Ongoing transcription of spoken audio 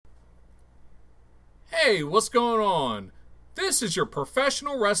Hey, what's going on? This is your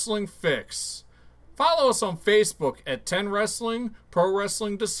professional wrestling fix. Follow us on Facebook at 10 Wrestling Pro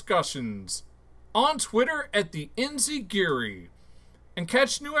Wrestling Discussions, on Twitter at the NZ Geary, and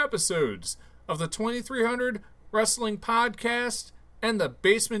catch new episodes of the 2300 Wrestling Podcast and the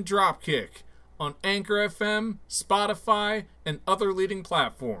Basement Dropkick on Anchor FM, Spotify, and other leading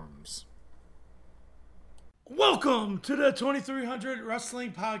platforms. Welcome to the 2300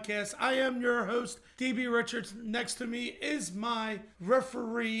 Wrestling Podcast. I am your host, DB Richards. Next to me is my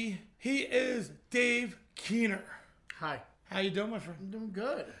referee. He is Dave Keener. Hi. How you doing, my friend? I'm doing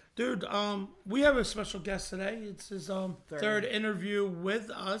good. Dude, we have a special guest today. It's his third interview with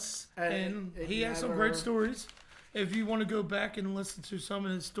us, and he has some great stories. If you want to go back and listen to some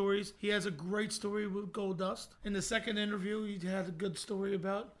of his stories, he has a great story with Goldust. In the second interview, he had a good story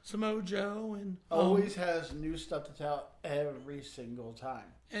about Samoa Joe. And always has new stuff to tell every single time.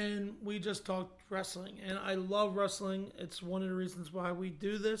 And we just talked wrestling, and I love wrestling. It's one of the reasons why we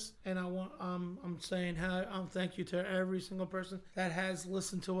do this. And I'm saying thank you to every single person that has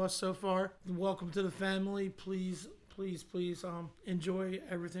listened to us so far. Welcome to the family. Please enjoy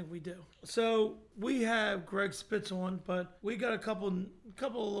everything we do. So we have Greg Spitz on, but we got a couple of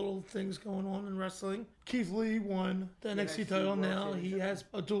little things going on in wrestling. Keith Lee won the NXT title now. He has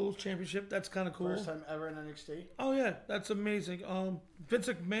a dual championship. That's kind of cool. First time ever in NXT. Oh yeah, that's amazing. Vince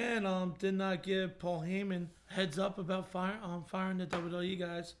McMahon did not give Paul Heyman heads up about firing the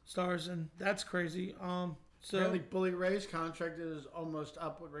WWE stars, and that's crazy. So apparently Bully Ray's contract is almost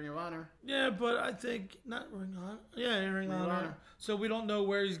up with Ring of Honor. Yeah, but I think not Ring of Honor. Yeah, Ring of Honor. So we don't know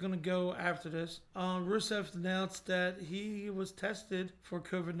where he's going to go after this. Rusev announced that he was tested for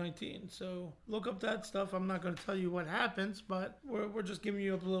COVID-19. So look up that stuff. I'm not going to tell you what happens, but we're just giving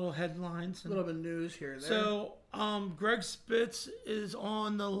you a little headlines. A little bit of news here and there. So Greg Spitz is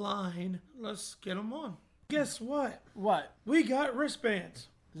on the line. Let's get him on. Guess what? What? We got wristbands.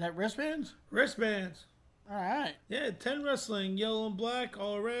 Is that wristbands? Wristbands. All right. Yeah, 10 Wrestling, yellow and black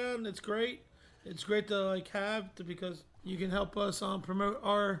all around. It's great. It's great to because you can help us promote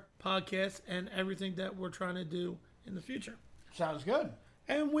our podcast and everything that we're trying to do in the future. Sounds good.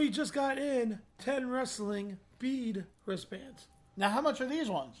 And we just got in 10 Wrestling bead wristbands. Now, how much are these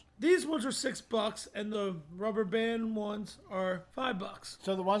ones? These ones are $6, and the rubber band ones are $5.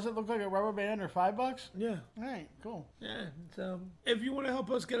 So the ones that look like a rubber band are $5? Yeah. All right, cool. Yeah. So if you want to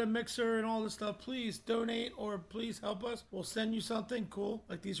help us get a mixer and all this stuff, please donate or please help us. We'll send you something cool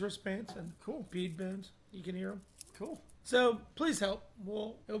like these wristbands and cool bead bands. You can hear them. Cool. So please help.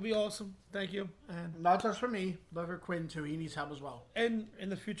 It'll be awesome. Thank you. And not just for me, but for Quinn too. He needs help as well. And in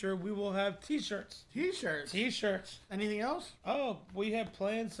the future, we will have T-shirts. T-shirts. Anything else? Oh, we have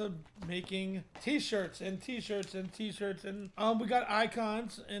plans of making T-shirts. And we got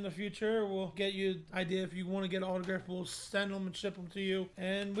icons in the future. We'll get you an idea if you want to get autographed. We'll send them and ship them to you.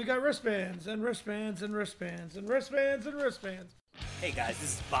 And we got wristbands and wristbands and wristbands and wristbands and wristbands. Hey guys,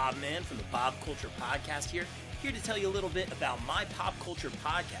 this is Bob Mann from the Bob Culture Podcast here to tell you a little bit about my Pop Culture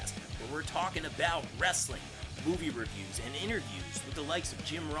Podcast, where we're talking about wrestling, movie reviews, and interviews with the likes of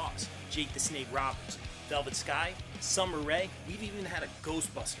Jim Ross, Jake the Snake Roberts, Velvet Sky, Summer Rae. We've even had a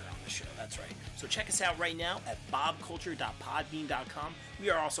Ghostbuster on the show, that's right. So check us out right now at bobculture.podbean.com. We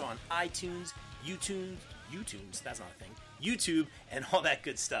are also on iTunes, YouTube, that's not a thing, YouTube, and all that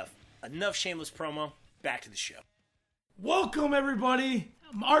good stuff. Enough shameless promo, back to the show. Welcome, everybody.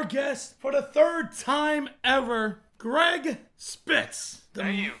 Our guest for the third time ever, Greg Spitz.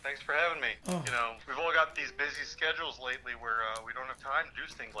 Thank you. Thanks for having me. Oh. You know, we've all got these busy schedules lately where we don't have time to do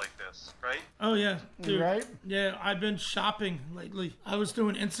things like this, right? Oh, yeah. Dude, right? Yeah, I've been shopping lately. I was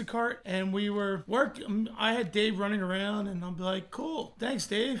doing Instacart, and we were working. I had Dave running around, and I'm like, cool. Thanks,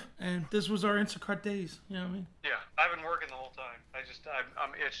 Dave. And this was our Instacart days. You know what I mean? Yeah, I've been working the whole time.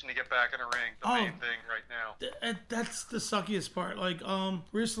 I'm itching to get back in a ring. The main thing right now. That's the suckiest part.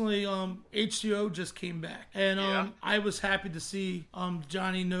 Recently, H2O just came back, and I was happy to see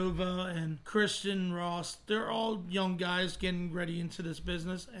Johnny Nova and Christian Ross. They're all young guys getting ready into this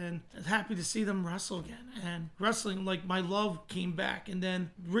business, and I'm happy to see them wrestle again. And wrestling, my love came back. And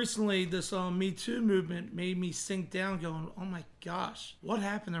then recently, this Me Too movement made me sink down, going, "Oh my gosh, what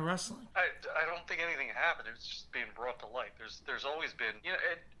happened to wrestling?" I don't think anything happened. It's just being brought to light. There's always been,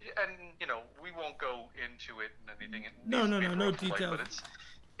 and we won't go into it and anything. No details.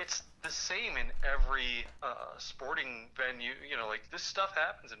 But the same in every sporting venue. You know, like this stuff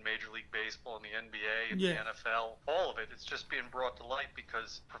happens in Major League Baseball and the NBA and the NFL. All of it. It's just being brought to light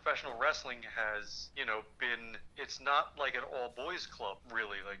because professional wrestling has, you know, been. It's not like an all boys club,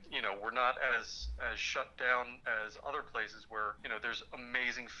 really. Like, you know, we're not as shut down as other places where, you know, there's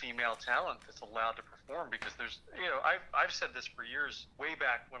amazing female talent that's allowed to perform because there's, you know, I've said this for years, way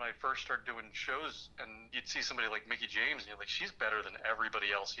back when I first started doing shows, and you'd see somebody like Mickey James, and you're like, she's better than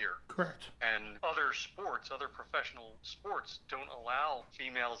everybody else here. Correct. And other sports, other professional sports, don't allow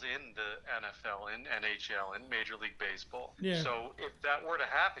females in the NFL, in NHL, in Major League Baseball. Yeah. So if that were to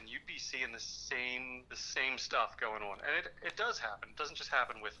happen, you'd be seeing the same stuff going on, and it does happen. It doesn't just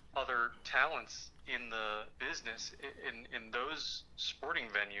happen with other talents in the business, in those sporting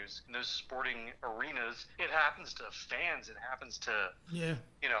venues, in those sporting arenas. It happens to fans. It happens to,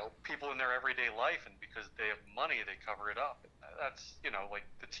 you know, people in their everyday life, and because they have money, they cover it up. That's, you know, like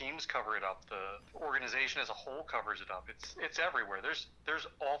the teams cover it up, the organization as a whole covers it up. It's everywhere. There's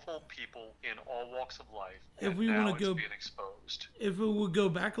awful people in all walks of life. If we want to go, being exposed. If we would go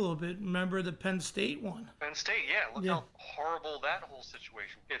back a little bit, remember the Penn State one? Penn State, yeah. Look how horrible that whole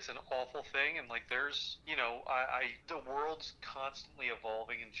situation. It's an awful thing, and like there's, you know, the world's constantly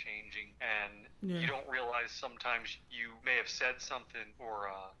evolving and changing, and you don't realize sometimes you may have said something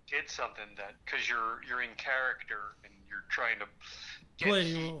or did something that because you're in character and you're trying to get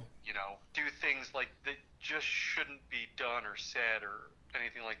you know, do things like that just shouldn't be done or said or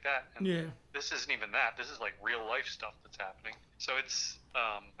anything like that. And this isn't even that. This is like real life stuff that's happening. So it's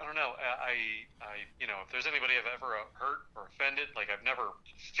I don't know. I you know, if there's anybody I've ever hurt or offended, like I've never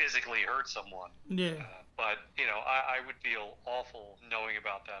physically hurt someone. But you know, I would feel awful knowing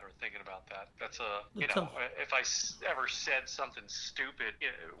about that or thinking about that. That's you know, if I ever said something stupid, you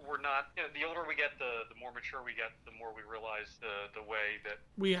know, we're not. You know, the older we get, the more mature we get, the more we realize the way that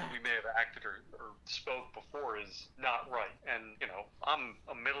we may have acted or spoke before is not right. And you know, I'm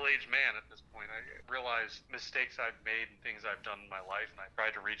a middle-aged man at this point. I realize mistakes I've made and things I've done in my life, and I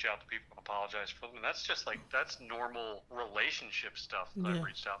tried to reach out to people and apologize for them. And that's just like that's normal relationship stuff that I've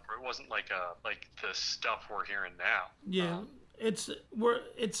reached out for. It wasn't like the stuff we're hearing now.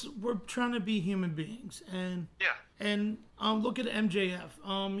 We're trying to be human beings, and look at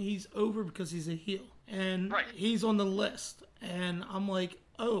MJF. He's over because he's a heel, and he's on the list, and I'm like,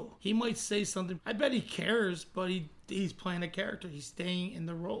 oh, he might say something. I bet he cares, but he's playing a character. He's staying in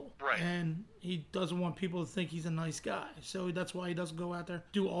the role. And he doesn't want people to think he's a nice guy. So that's why he doesn't go out there,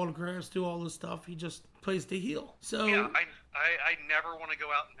 do autographs, do all this stuff. He just plays the heel. So I never want to go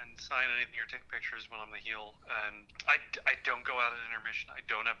out and sign anything or take pictures when I'm the heel. And I don't go out at intermission. I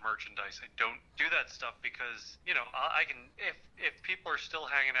don't have merchandise. I don't do that stuff because, you know, I can, if people are still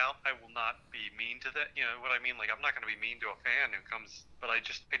hanging out, I will not be mean to that. You know what I mean? Like, I'm not going to be mean to a fan who comes, but I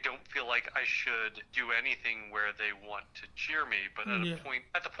don't feel like I should do anything where they want to cheer me. But at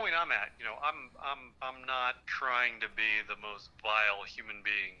the point I'm at, you know, I'm not trying to be the most vile human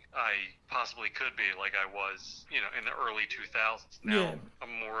being I possibly could be, like I was, you know, in the early 2000s. Now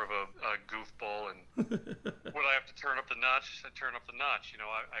I'm more of a goofball, and when I have to turn up the notch, I turn up the notch. You know,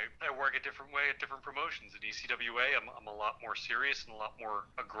 I work a different way at different promotions. At ECWA, I'm a lot more serious and a lot more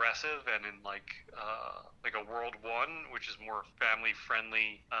aggressive, and in like a World One, which is more family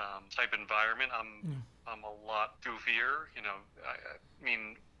friendly type environment, I'm a lot goofier. You know, I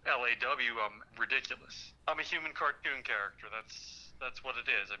mean, LAW, I'm ridiculous. I'm a human cartoon character. That's what it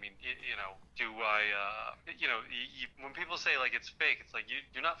is. I mean, you know, when people say like it's fake, it's like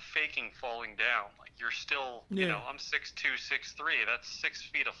you're not faking falling down. Like you're still, you know, I'm 6'2", 6'3". That's 6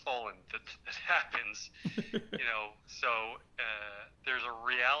 feet of falling that happens. You know, so there's a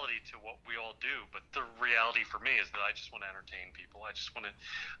reality to what we all do, but the reality for me is that I just want to entertain people. I want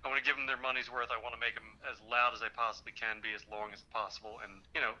to give them their money's worth. I want to make them as loud as I possibly can be, as long as possible, and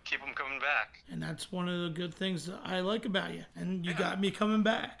you know, keep them coming back. And that's one of the good things that I like about you. And you got me coming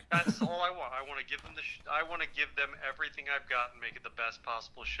back. That's all I want. I want to give them I want to give them everything I've got and make it the best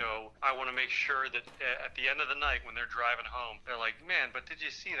possible show. I want to make sure that at the end of the night, when they're driving home, they're like, man, but did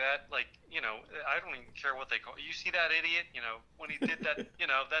you see that? Like, you know, I don't even care what they call. You see that idiot? You know, when he did that. You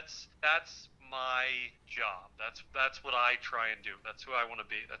know, that's my job. That's what I try and do. That's who I want to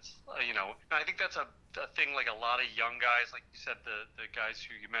be. That's you know, and I think that's a thing. Like a lot of young guys, like you said, the guys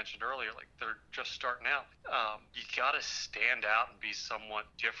who you mentioned earlier, like they're just starting out. You got to stand out and be somewhat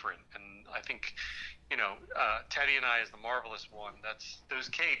different. And I think Teddy and I as the Marvelous One. That's those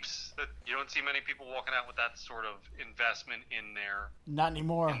capes that you don't see many people walking out with that sort of investment in their Not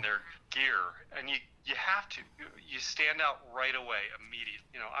anymore. Gear, and you have to. You stand out right away, immediately.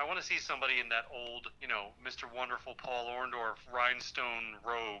 I want to see somebody in that old, Mr. Wonderful Paul Orndorff rhinestone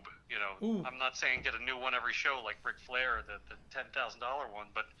robe. Ooh. I'm not saying get a new one every show like Ric Flair, the $10,000 one,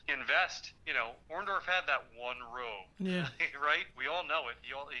 but invest. Orndorff had that one robe. Yeah. Right? We all know it.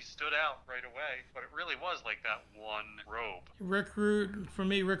 He stood out right away, but it really was like that one robe. Rick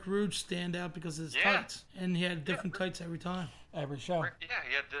Rude stand out because of his tights, and he had different tights every time. Every show. Yeah,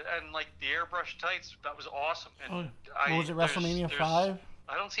 he had the airbrush tights. That was awesome. And what was it, WrestleMania 5?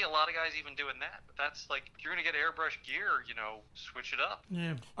 I don't see a lot of guys even doing that. But that's like, if you're going to get airbrush gear, switch it up.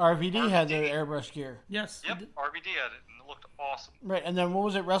 Yeah. RVD had the airbrush gear. Yes. Yep, RVD had it, and it looked awesome. Right, and then what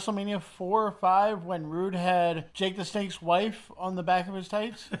was it, WrestleMania 4 or 5, when Rude had Jake the Snake's wife on the back of his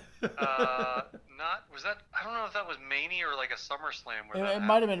tights? Was that? I don't know if that was Mania or like a SummerSlam. It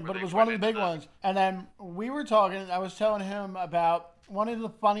might have been, but it was one of the big ones. And then we were talking, I was telling him about one of the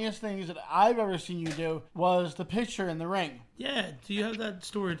funniest things that I've ever seen you do was the picture in the ring. Yeah, do you have that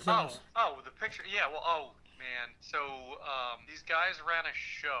story to tell us? Oh, the picture. Yeah, well, man. So these guys ran a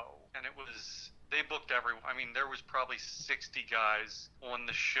show, and it was... They booked everyone. I mean, there was probably 60 guys on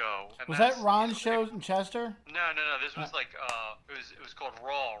the show. And was that Ron's show in Chester? No. This was like it was called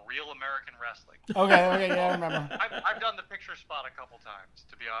Raw, Real American Wrestling. Okay, yeah, I remember. I've done the picture spot a couple times.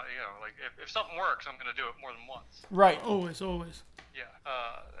 To be honest, like if something works, I'm going to do it more than once. Right. Always. Yeah.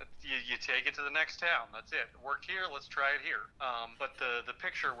 You take it to the next town. That's it. Work here. Let's try it here. But the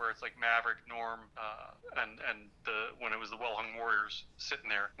picture where it's like Maverick, Norm, and when it was the Well Hung Warriors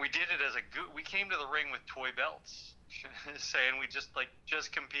sitting there, we did it as we came to the ring with toy belts, saying we just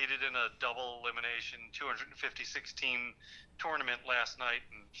competed in a double elimination 256 team tournament last night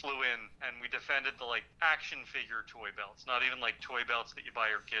and flew in, and we defended the action figure toy belts, not even like toy belts that you buy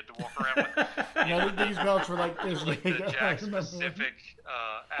your kid to walk around with. No, these belts were like this. Like the Jack Specific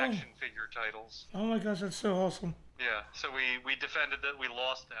action figure titles. Oh my gosh, that's so awesome. Yeah, so we defended that. We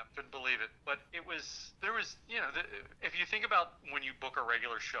lost them. Couldn't believe it. But there was, if you think about when you book a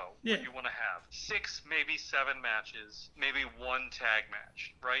regular show, what you want to have 6, maybe 7 matches, maybe 1 tag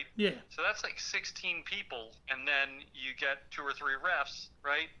match, right? Yeah. So that's like 16 people, and then you get 2 or 3 refs,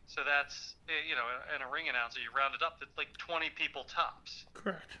 right? So that's, and a ring announcer, you round it up, that's like 20 people tops.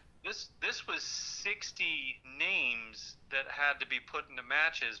 Correct. This was 60 names that had to be put into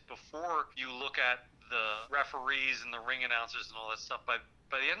matches before you look at the referees and the ring announcers and all that stuff. By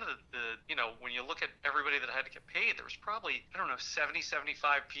the end of when you look at everybody that had to get paid, there was probably, 70,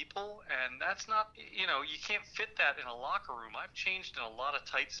 75 people, and that's not, you can't fit that in a locker room. I've changed in a lot of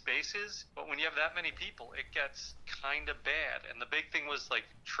tight spaces, but when you have that many people, it gets kind of bad. And the big thing was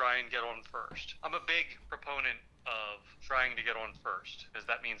try and get on first. I'm a big proponent of trying to get on first, because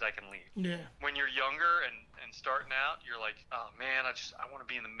that means I can leave. Yeah. When you're younger and starting out, you're like, oh man, I want to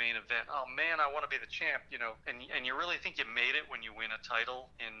be in the main event. Oh man, I want to be the champ, and you really think you made it when you win a title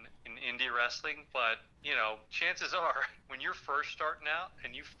in indie wrestling. But chances are when you're first starting out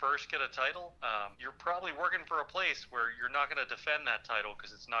and you first get a title, you're probably working for a place where you're not going to defend that title because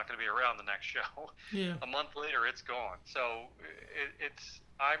it's not going to be around the next show. Yeah. A month later, it's gone. So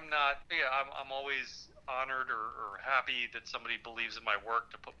I'm always honored or happy that somebody believes in my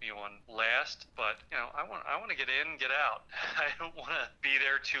work to put me on last, but I want to get in, get out. I don't want to be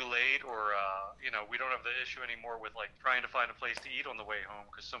there too late, or we don't have the issue anymore with trying to find a place to eat on the way home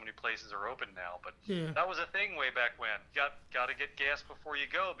because so many places are open now. But that was a thing way back when. Got to get gas before you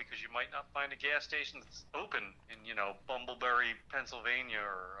go, because you might not find a gas station that's open in Bumbleberry, Pennsylvania,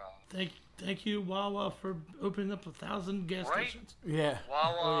 or Thank you, Wawa, for opening up 1,000 gas stations. Yeah.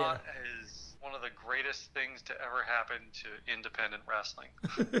 Wawa is one of the greatest things to ever happen to independent wrestling.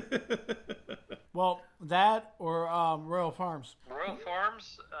 Well, that or Royal Farms. Royal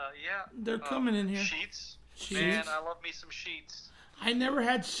Farms, yeah. They're coming in here. Sheets. Man, I love me some Sheets. I never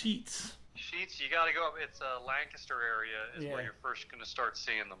had Sheets. Sheets, you got to go up. It's Lancaster area is where you're first going to start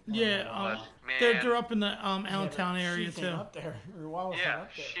seeing them. Yeah, they're up in the Allentown area Sheets too. ain't up there. Yeah,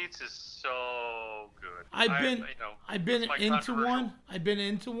 Sheets is so good. I've been into one. I've been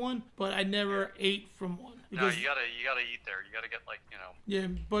into one, but I never ate from one. Because, no, you gotta eat there. You gotta get Yeah,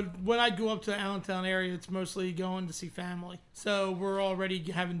 but when I go up to the Allentown area, it's mostly going to see family. So we're already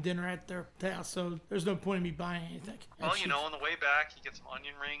having dinner at their house, so there's no point in me buying anything. Well, on the way back, you get some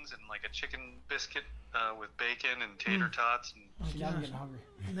onion rings and a chicken biscuit with bacon and tater tots. And now I'm getting hungry.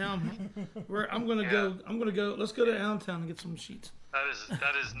 Now I'm gonna go. I'm gonna go. Let's go to Allentown and get some Sheets.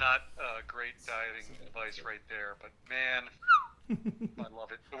 That is not great dieting advice right there, but man. I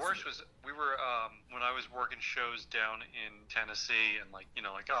love it. The worst was we were when I was working shows down in Tennessee, and like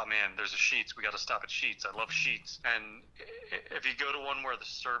oh man, there's a Sheetz. We got to stop at Sheetz. I love Sheetz. And if you go to one where the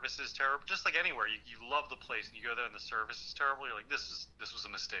service is terrible, just like anywhere, you love the place, and you go there and the service is terrible, you're like, this was a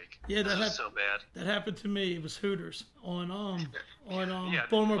mistake. Yeah, this is so bad. That happened to me. It was Hooters on Yeah,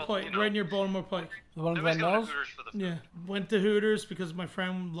 Baltimore well, Pike, right near Baltimore Pike. The one Nobody's in going Glen to Mills? Hooters for the food. Yeah, went to Hooters because my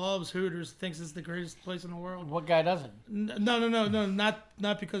friend loves Hooters, thinks it's the greatest place in the world. What guy doesn't? No,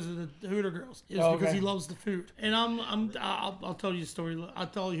 not because of the Hooter girls. It's because he loves the food. And I'll tell you a story. I'll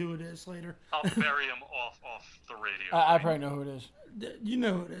tell you who it is later. I'll bury him off the radio. I probably know who it is. You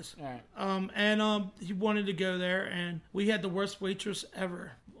know who it is. All right. And he wanted to go there, and we had the worst waitress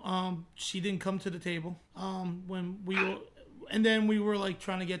ever. She didn't come to the table. And then we were like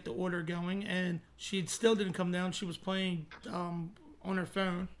trying to get the order going, and she still didn't come down. She was playing on her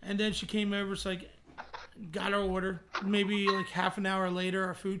phone, and then she came over. It's like, got our order. Maybe like half an hour later,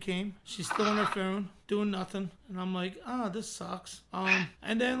 our food came. She's still on her phone, doing nothing, and I'm like, oh, this sucks.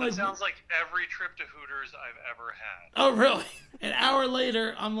 And then like, that sounds like every trip to Hooters I've ever had. Oh, really? An hour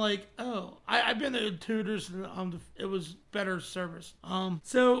later, I'm like, oh, I've been to Hooters. It was better service.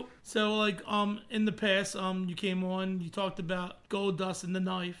 So like, in the past, you came on, you talked about Gold Dust and the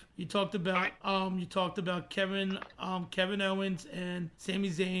Knife. You talked about Kevin Owens and Sami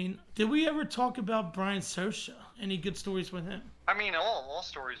Zayn. Did we ever talk about Brian Sosha? Any good stories with him? I mean, all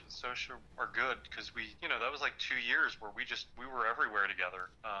stories with Sosha are good because that was like 2 years where we were everywhere together.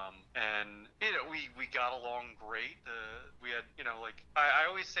 And we got along great. We had, like, I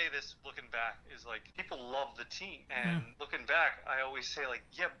always say this looking back is like, people love the team. And looking back, I always say like,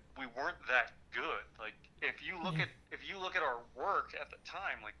 yeah, we weren't that good. Like, if you look at our work at the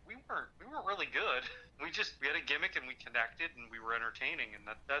time, like, we weren't really good. We had a gimmick and we connected and we were entertaining, and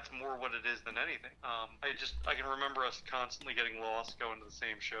that's more what it is than anything. I can remember us constantly getting lost, going to the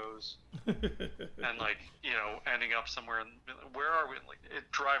same shows, and like, ending up somewhere. And where are we? Like,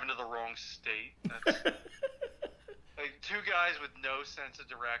 driving to the wrong state. That's, like, two guys with no sense of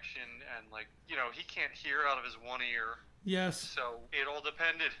direction, and like, he can't hear out of his one ear. Yes. So it all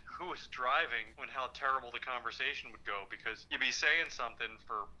depended who was driving and how terrible the conversation would go, because you'd be saying something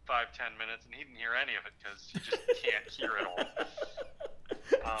for 5-10 minutes and he didn't hear any of it because he just can't hear it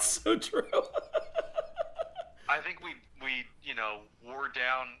all. So true. I think we wore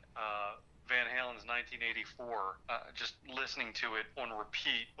down Van Halen's 1984, just listening to it on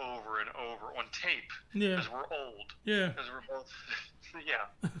repeat over and over on tape. Yeah. Because we're old. Yeah. Because we're both. Yeah.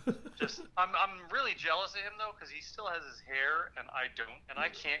 I'm really jealous of him though, because he still has his hair and I don't, and I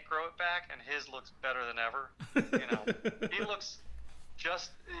can't grow it back, and his looks better than ever. He looks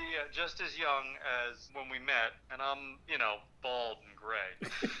just as young as when we met, and I'm bald and gray.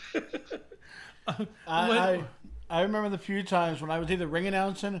 I remember the few times when I was either ring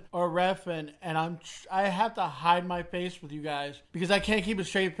announcing or ref, and I have to hide my face with you guys because I can't keep a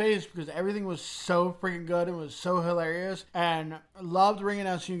straight face because everything was so freaking good and was so hilarious, and loved ring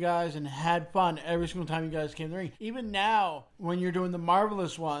announcing you guys and had fun every single time you guys came to the ring. Even now, when you're doing the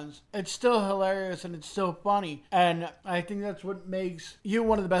Marvelous ones, it's still hilarious and it's still funny, and I think that's what makes you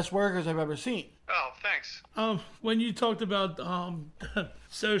one of the best workers I've ever seen. Oh, thanks. When you talked about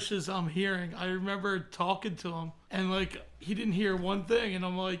Sosha's hearing, I remember talking to him, and like, he didn't hear one thing, and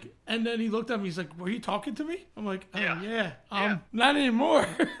I'm like, and then he looked at me, he's like, were you talking to me? I'm like, oh yeah. Not anymore.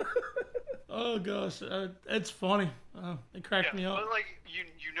 Oh gosh, it's funny. It cracked me up. But like,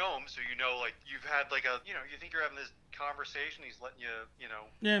 you know him, so like, you've had like you think you're having this conversation, he's letting you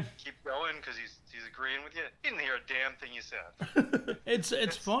keep going because he's agreeing with you. He didn't hear a damn thing you said.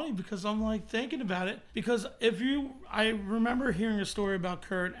 It's funny because I'm like thinking about it, because I remember hearing a story about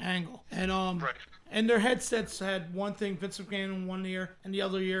Kurt Angle, and right. And their headsets had one thing, Vince McMahon in one ear, and the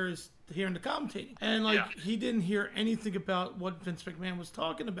other ear is hearing the commentating. And like, he didn't hear anything about what Vince McMahon was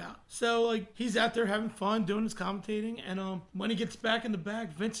talking about. So like, he's out there having fun doing his commentating, and when he gets back in the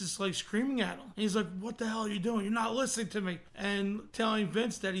back, Vince is like screaming at him. And he's like, what the hell are you doing? You're not listening to me. And telling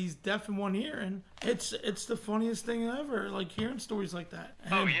Vince that he's deaf in one ear. And it's the funniest thing ever, like hearing stories like that.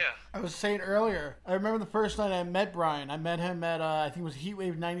 And oh yeah. I was saying earlier, I remember the first night I met Brian. I met him at, I think it was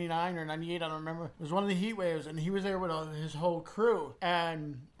Heatwave 99 or 98, I don't remember. It was one of the heat waves, and he was there with his whole crew.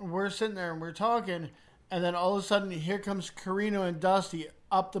 And we're sitting there and we're talking, and then all of a sudden, here comes Carino and Dusty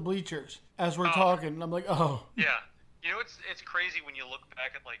up the bleachers as we're talking. And I'm like, oh. Yeah. It's crazy when you look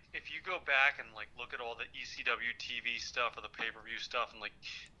back at, like, if you go back and like look at all the ECW TV stuff or the pay-per-view stuff, and like,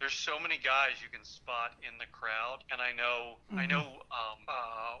 there's so many guys you can spot in the crowd. And I know,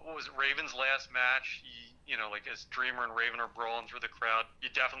 what was it, Raven's last match? like as Dreamer and Raven are brawling through the crowd, you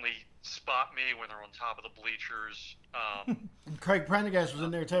definitely spot me when they're on top of the bleachers. Craig Prendergast was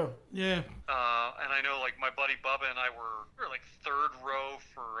in there too. Yeah. And I know like my buddy Bubba and I were like third row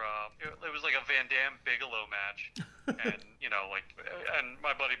for it was like a Van Damme Bigelow match, and and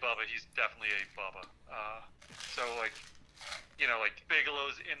my buddy Bubba, he's definitely a Bubba. So like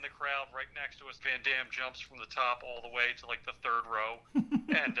Bigelow's in the crowd right next to us. Van Damme jumps from the top all the way to like the third row,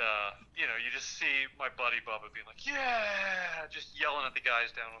 and you just see my buddy Bubba being like, yeah, just yelling at the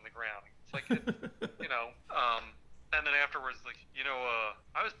guys down on the ground. It's like, and then afterwards, like,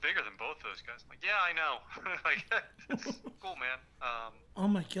 I was bigger than both those guys. I'm like, yeah, I know. Like, it's cool, man. Oh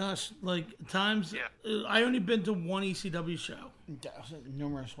my gosh, like times. Yeah. I only been to one ECW show.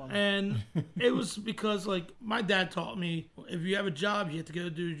 Numerous ones. And it was because, like, my dad taught me, if you have a job, you have to go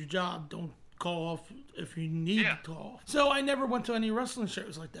do your job. Don't call off if you need to call off. So I never went to any wrestling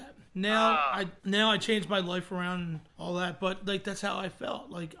shows like that. Now I changed my life around and all that, but like that's how I felt.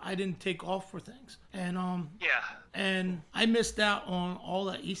 Like I didn't take off for things, and and I missed out on all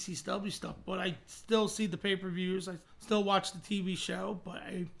that ECW stuff. But I still see the pay-per-views. I still watch the TV show, but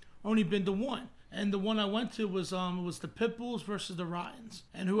I only been to one. And the one I went to was the Pitbulls versus the Ryans,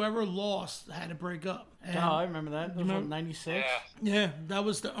 and whoever lost had to break up. And, I remember that. It was like 96. Yeah, that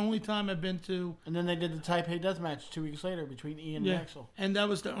was the only time I've been to. And then they did the Taipei Death Match 2 weeks later between Ian and Axel. And that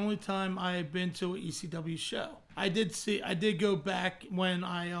was the only time I had been to an ECW show. I did go back when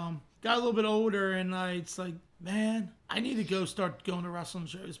I got a little bit older, and it's like, man, I need to start going to wrestling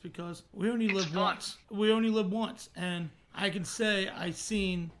shows because we only live once. We only live once, and I can say I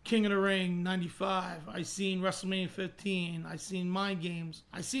seen King of the Ring 95. I seen WrestleMania 15. I seen Mind Games.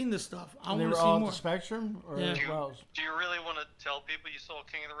 I seen this stuff. I want to see more. They were all at the Spectrum or Wells? Do you really want to tell people you saw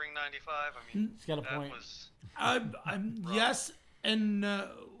King of the Ring 95? I mean, he's got a point. Yes and no.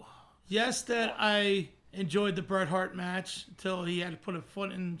 Yes, that I enjoyed the Bret Hart match until he had to put a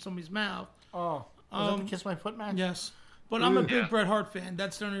foot in somebody's mouth. Oh, was that the Kiss My Foot match? Yes. But I'm a big Bret Hart fan.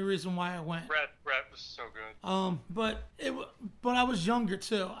 That's the only reason why I went. Bret was so good. But I was younger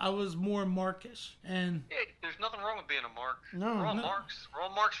too. I was more markish, and there's nothing wrong with being a mark. No, we're all marks. We're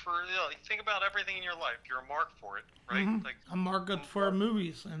all marks for. Think about everything in your life. You're a mark for it, right? Mm-hmm. Like I'm marked for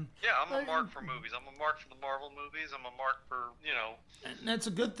movies, and I'm a mark for movies. I'm a mark for the Marvel movies. I'm a mark for And that's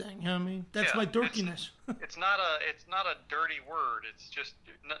a good thing. You know what I mean? That's my dorkiness. It's not a dirty word. It's just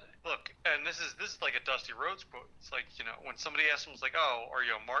look, and this is like a Dusty Rhodes quote. It's like when somebody asks him, it's like, oh, are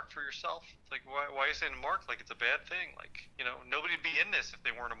you a mark for yourself? It's like, why are you saying mark? Like it's a bad thing. Like nobody'd be in this if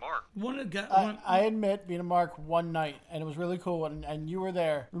they weren't a mark. I admit being a mark one night, and it was really cool, and you were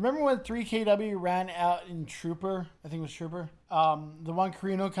there. Remember when 3KW ran out in Trooper? I think it was Trooper. The one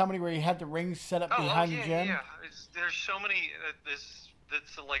Carino comedy where you had the ring set up behind the gym. Yeah. There's so many.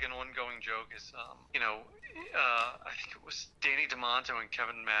 That's like an ongoing joke. Is I think it was Danny DeMonto and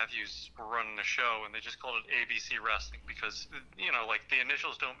Kevin Matthews were running the show, and they just called it ABC Wrestling because like the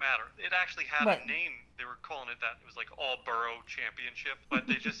initials don't matter. It actually had a name. They were calling it that. It was like All Borough Championship, but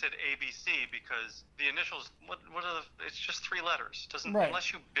they just said ABC because the initials. What are it's just 3 letters. Doesn't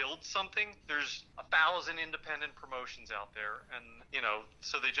unless you build something. There's 1,000 independent promotions out there, and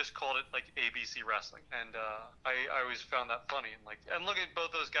so they just called it like ABC Wrestling, and I always found that funny. And look at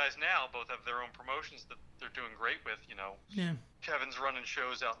both those guys now. Both have their own promotions that they're doing great with. Yeah. Kevin's running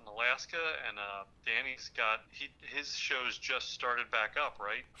shows out in Alaska, and Danny's got his shows just started back up,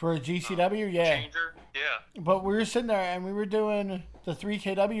 right? For a GCW, yeah. Changer, yeah. But we were sitting there, and we were doing the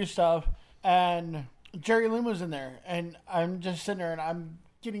 3KW stuff, and Jerry Lynn was in there, and I'm just sitting there, and I'm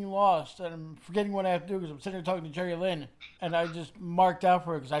getting lost, and I'm forgetting what I have to do because I'm sitting there talking to Jerry Lynn, and I just marked out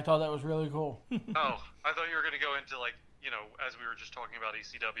for it because I thought that was really cool. Oh, I thought you were going to go into as we were just talking about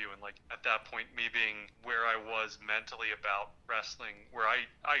ECW, and like at that point, me being where I was mentally about wrestling, where I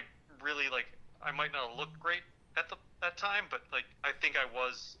really I might not have looked great at that time, but like I think I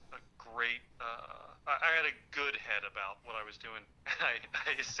was a great. I had a good head about what I was doing. I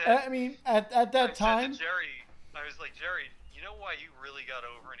said. I mean, at that time, said to Jerry, I was like, Jerry, you know why you really got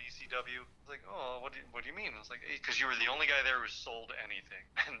over in ECW? I was like, oh, what do you mean? I was like, because you were the only guy there who sold anything.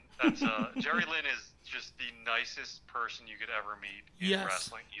 And that's Jerry Lynn is just the nicest person you could ever meet in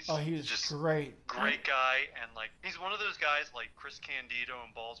wrestling. He's just great guy, and like he's one of those guys like Chris Candido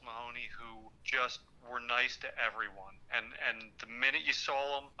and Balls Mahoney who just were nice to everyone. And the minute you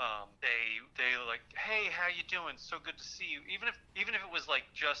saw them, they like, hey, how you doing? So good to see you. Even if it was like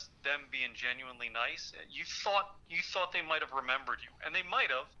just them being genuinely nice, you thought they might have remembered you, and they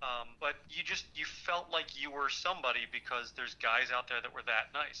might have. But you felt like you were somebody because there's guys out there that were that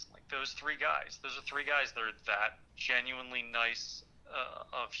nice. Like those 3 guys. Those are 3 guys that are that genuinely nice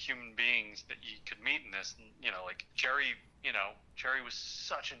of human beings that you could meet in this. And, like Jerry, Jerry was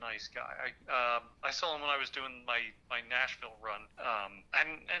such a nice guy. I saw him when I was doing my Nashville run,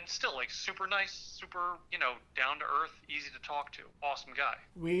 and still like super nice, super down to earth, easy to talk to, awesome guy.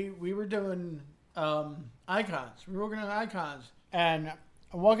 We were doing icons. We were working on icons, and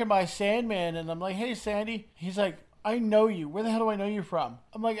I'm walking by Sandman, and I'm like, "Hey, Sandy." He's like, "I know you. Where the hell do I know you from?"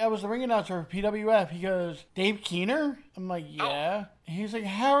 I'm like, "I was the ring announcer for PWF." He goes, "Dave Keener?" I'm like, "Yeah." Oh. He's like,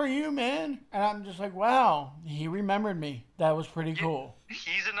 "How are you, man?" And I'm just like, wow, he remembered me. That was pretty cool.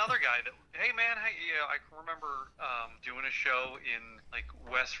 He's another guy that, hey, man, I can remember doing a show in, like,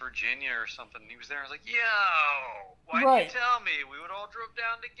 West Virginia or something. He was there. I was like, yo, why didn't you tell me? We would all drove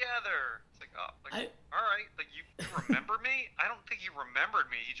down together. It's like, oh, like, all right. Like, you remember me? I don't think he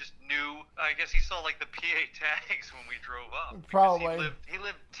remembered me. He just knew. I guess he saw, like, the PA tags when we drove up. Probably. He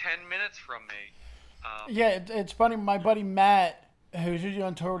lived 10 minutes from me. Yeah, it's funny. My buddy Matt, who's usually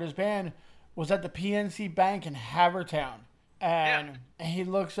on tour with his band, was at the PNC Bank in Havertown. And he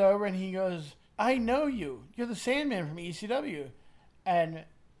looks over and he goes, "I know you. You're the Sandman from ECW." And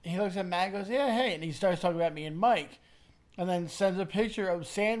he looks at Matt and goes, "Yeah, hey." And he starts talking about me and Mike. And then sends a picture of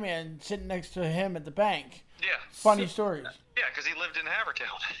Sandman sitting next to him at the bank. Yeah. Funny stories. Yeah, because he lived in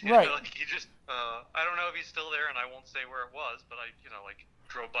Havertown. Right. Like he just, I don't know if he's still there, and I won't say where it was, but I,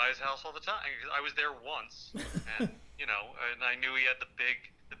 drove by his house all the time. I was there once, and, and I knew he had the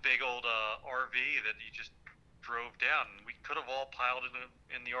big old RV that he just drove down, and we could have all piled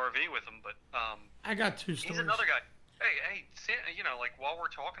in the RV with him, but I got two stories. He's another guy. Hey, like while we're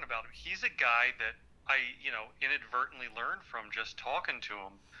talking about him, he's a guy that I inadvertently learned from just talking to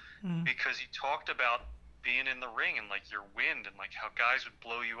him, because he talked about being in the ring and like your wind and like how guys would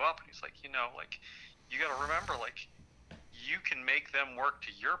blow you up, and he's like, like you got to remember, like you can make them work to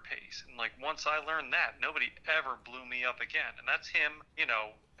your pace, and like once I learned that, nobody ever blew me up again, and that's him.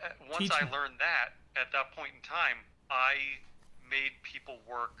 Once I learned that, at that point in time, I made people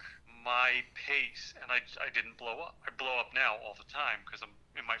work my pace, and I didn't blow up. I blow up now all the time because I'm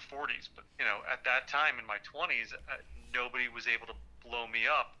in my 40s, but at that time in my 20s, nobody was able to blow me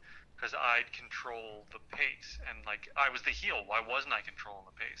up because I'd control the pace, and like I was the heel. Why wasn't I controlling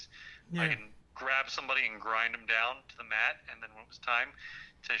the pace? Yeah. I can grab somebody and grind them down to the mat, and then when it was time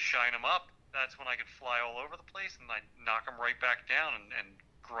to shine them up, that's when I could fly all over the place, and I'd knock them right back down and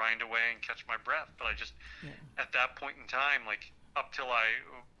grind away and catch my breath. But I just, at that point in time, like up till I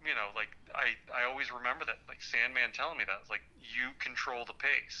always remember that, like Sandman telling me that, it's like, you control the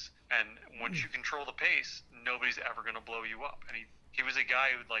pace, and once you control the pace, nobody's ever going to blow you up. And he was a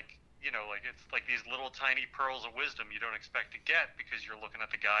guy who'd like, like it's like these little tiny pearls of wisdom you don't expect to get, because you're looking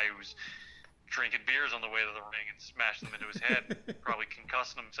at the guy who's drinking beers on the way to the ring and smashing them into his head, probably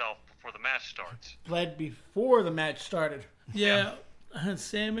concussing himself before the match starts. Bled before the match started. Yeah.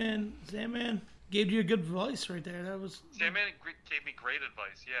 Sandman gave you a good advice right there. Sandman gave me great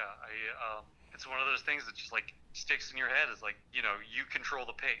advice. Yeah, it's one of those things that just like sticks in your head. Is like, you control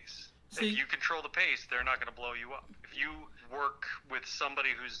the pace. If you control the pace, they're not going to blow you up. If you work with somebody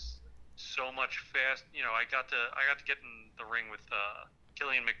who's so much fast, I got to get in the ring with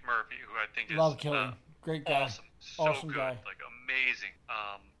Killian McMurphy, who I think is great guy, awesome good, guy, like amazing.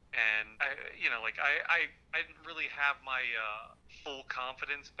 And I didn't really have my full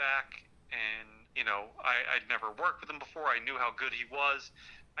confidence back, and I'd never worked with him before. I knew how good he was.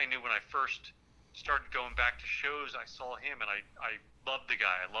 I knew when I first started going back to shows, I saw him, and I loved the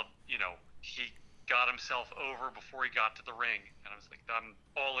guy. I loved, he got himself over before he got to the ring, and I was like, I'm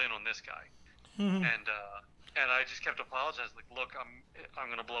all in on this guy. Mm-hmm. And I just kept apologizing, like, look,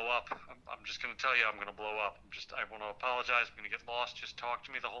 I'm going to blow up. I'm just going to tell you I'm going to blow up. I want to apologize. I'm going to get lost. Just talk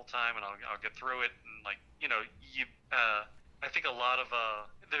to me the whole time, and I'll get through it. And like, I think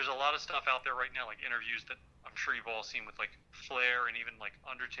there's a lot of stuff out there right now, like interviews that I'm sure you've all seen with like Flair and even like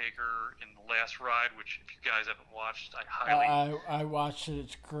Undertaker in The Last Ride, which if you guys haven't watched, I highly. I watched it.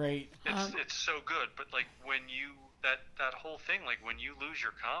 It's great. It's so good, but like when you that whole thing, like when you lose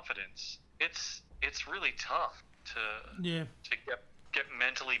your confidence, it's really tough to get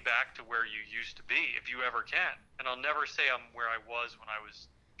mentally back to where you used to be, if you ever can. And I'll never say I'm where I was when I was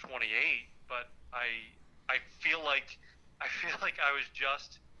 28, but I feel like I was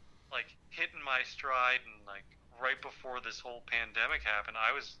just like hitting my stride, and like right before this whole pandemic happened,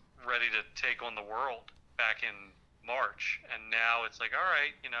 I was ready to take on the world back in March, and now it's like, all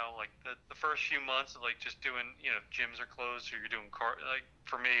right, like the first few months of like just doing, gyms are closed, so you're doing like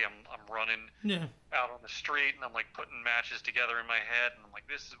for me, I'm running out on the street, and I'm like putting matches together in my head, and I'm like,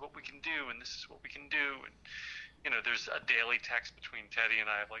 this is what we can do, and this is what we can do, and there's a daily text between Teddy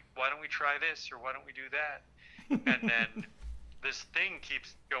and I of like, why don't we try this, or why don't we do that, and then this thing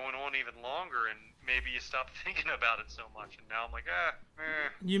keeps going on even longer, and maybe you stop thinking about it so much. And now I'm like,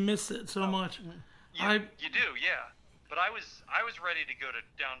 You miss it so much. You do, yeah. But I was ready to go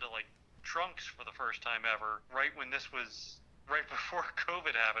down to like trunks for the first time ever. Right when this was right before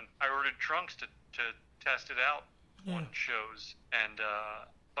COVID happened, I ordered trunks to test it out on shows. And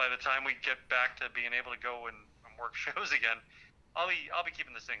by the time we get back to being able to go and work shows again, I'll be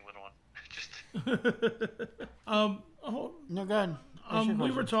keeping this thing little one. Just No, go ahead.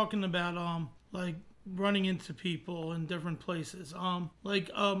 We were talking about like running into people in different places. We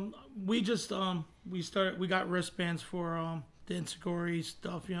got wristbands for the Insecurity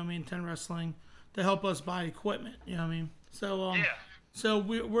stuff, you know what I mean, 10 Wrestling, to help us buy equipment, you know what I mean? So so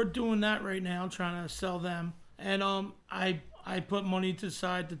we're doing that right now, trying to sell them. And I put money to the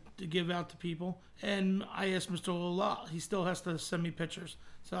side to give out to people, and I asked Mr. Lola. He still has to send me pictures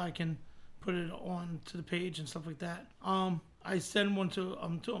so I can put it on to the page and stuff like that. I send one to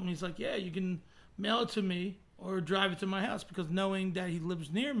him. He's like, yeah, you can mail it to me or drive it to my house, because knowing that he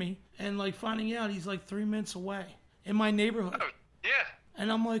lives near me and like finding out he's like 3 minutes away in my neighborhood. Oh, yeah.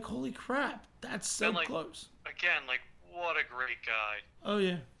 And I'm like, holy crap, that's so close. Again, like, what a great guy. Oh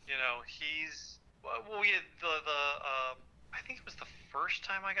yeah. You know, he's we had I think it was the first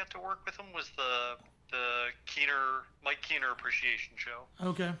time I got to work with him was the Mike Keener appreciation show.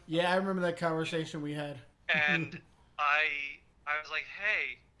 Okay. Yeah, I remember that conversation we had. And I was like,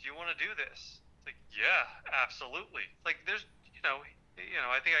 hey, do you want to do this? It's like, yeah, absolutely. Like, there's,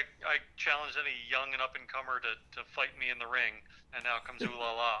 I think I challenged any young and up and comer to fight me in the ring, and now comes Ooh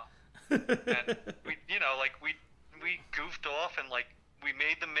La La. And we goofed off, and like we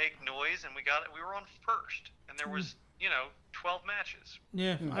made them make noise, and we were on first, and there was 12 matches.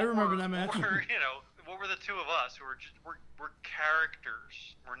 Yeah, I remember that match. What were the two of us who were just we're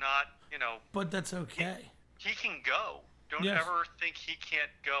characters. We're not, But that's okay. He can go. Don't ever think he can't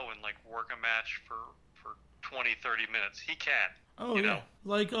go and like work a match for 20, 30 minutes. He can. Oh yeah.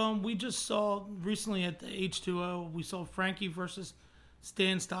 Like we just saw recently at the H2O, we saw Frankie versus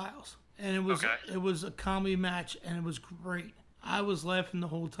Stan Styles, and it was a comedy match, and it was great. I was laughing the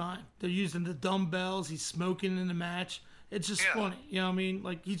whole time. They're using the dumbbells. He's smoking in the match. It's just funny. You know what I mean?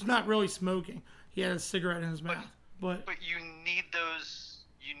 Like, he's not really smoking. He had a cigarette in his mouth. But you need those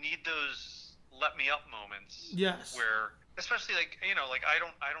let me up moments. Yes. Where, especially like I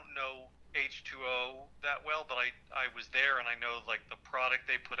don't know H2O that well, but I was there, and I know like the product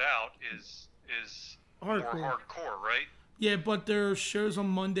they put out is hardcore. More hardcore, right? Yeah, but their shows on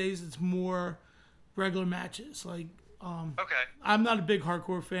Mondays, it's more regular matches. Like, okay. I'm not a big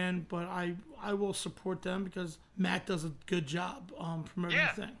hardcore fan, but I will support them because Matt does a good job promoting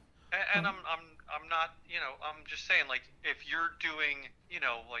the thing. And I'm not, I'm just saying, like, if you're doing,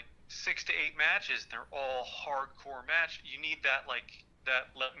 like 6 to 8 matches, they're all hardcore match. You need that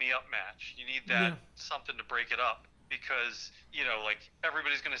let me up match. You need that something to break it up, because like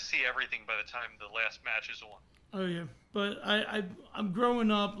everybody's gonna see everything by the time the last match is on. Oh yeah, but I'm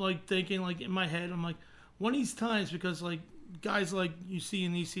growing up like thinking, like, in my head, I'm like, one of these times, because like guys like you see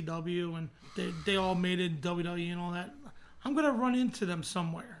in ECW and they all made it in WWE and all that, I'm gonna run into them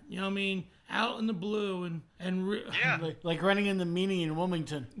somewhere. You know what I mean? Out in the blue and like running into Meanie in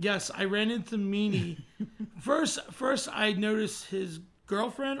Wilmington. Yes, I ran into Meanie. First I noticed his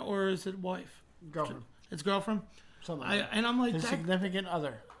girlfriend, or is it wife? Girlfriend. It's girlfriend. Something like and I'm like, his significant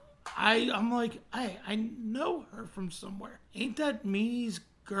other. I'm like, I know her from somewhere. Ain't that Meanie's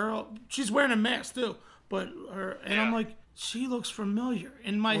girl? She's wearing a mask too, but I'm like, she looks familiar.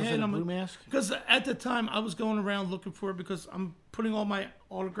 In my head, I'm blue like, mask? because at the time I was going around looking for it, because I'm putting all my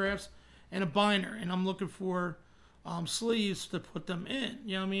autographs in a binder, and I'm looking for sleeves to put them in.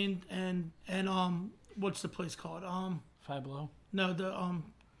 You know what I mean? And what's the place called? Five Below. No,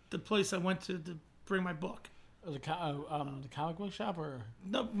 the place I went to bring my book. The comic book shop, or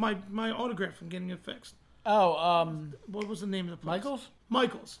no, my autograph from getting it fixed. Oh, what was the name of the place?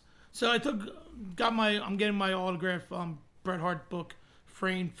 Michael's. So I'm getting my autograph Bret Hart book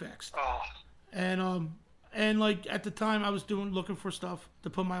frame fixed. Oh. And like at the time I was looking for stuff to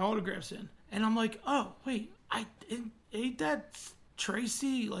put my autographs in, and I'm like, oh wait, ain't that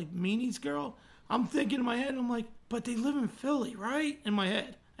Tracy, like Meanie's girl? I'm thinking in my head, I'm like, but they live in Philly, right? In my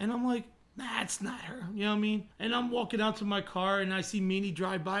head, and I'm like, nah, it's not her. You know what I mean? And I'm walking out to my car, and I see Meanie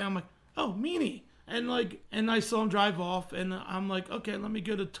drive by. I'm like, oh, Meanie. And I saw him drive off, and I'm like, okay, let me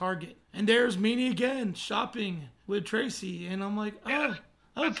go to Target. And there's Meanie again, shopping with Tracy. And I'm like, oh,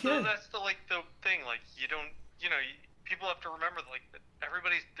 okay. That's the thing. Like, you don't, people have to remember, like, that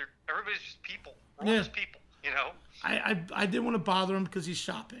everybody's just people. We're all just people, I didn't want to bother him because he's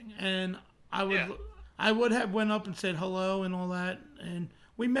shopping. And I I would have went up and said hello and all that, and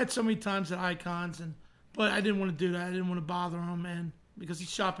we met so many times at Icons, but I didn't want to do that. I didn't want to bother him, and because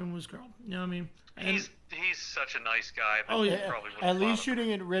he's shopping with his girl, you know what I mean? And, he's such a nice guy. That oh yeah, probably at least you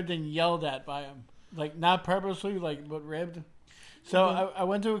didn't get ribbed and yelled at by him, like not purposely, like but ribbed. So I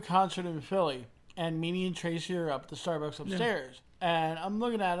went to a concert in Philly, and Meanie and Tracy are up at the Starbucks upstairs. Yeah. And I'm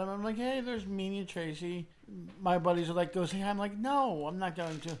looking at him. I'm like, hey, there's Meanie and Tracy. My buddies are like, go say hi. I'm like, no, I'm not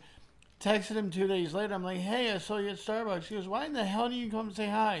going to. Texted him 2 days later. I'm like, hey, I saw you at Starbucks. He goes, why in the hell do you come and say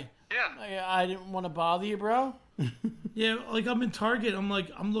hi? Yeah. I didn't want to bother you, bro. Yeah, like I'm in Target.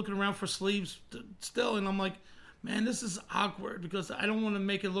 I'm looking around for sleeves still, and I'm like, man, this is awkward because I don't want to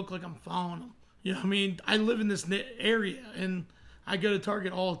make it look like I'm following him. You know what I mean? I live in this area, and I go to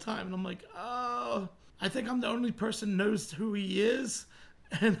Target all the time, and I'm like, oh, I think I'm the only person who knows who he is,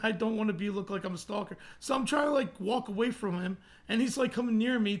 and I don't want to look like I'm a stalker. So I'm trying to like walk away from him, and he's like coming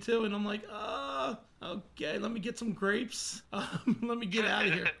near me too, and I'm like, okay, let me get some grapes. Let me get out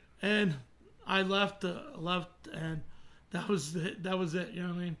of here. And I left, and that was it. That was it. You know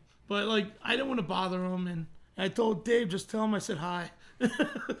what I mean? But like, I didn't want to bother him, and I told Dave, just tell him I said hi,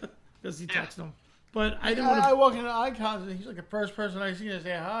 because he texted him. But I didn't want to. I walk into Icons, and he's like the first person I see to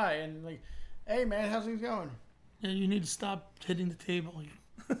say hi, and like, hey man, how's things going? And you need to stop hitting the table.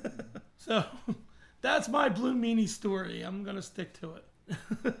 So that's my Blue Meanie story. I'm gonna stick to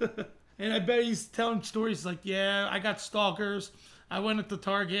it. And I bet he's telling stories like, yeah, I got stalkers. I went at the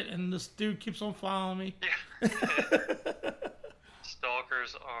Target, and this dude keeps on following me. Yeah.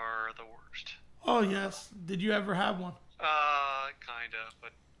 Stalkers are the worst. Oh, yes. Did you ever have one? Kinda,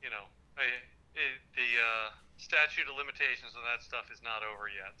 but, you know, the statute of limitations on that stuff is not over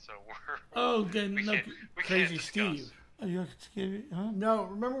yet, so we Crazy can't Steve. Are you scared? Huh? No,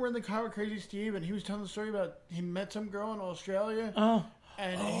 remember we're in the car with Crazy Steve, and he was telling the story about he met some girl in Australia,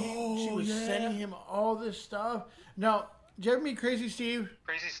 and she was sending him all this stuff. Now, did you ever meet Crazy Steve?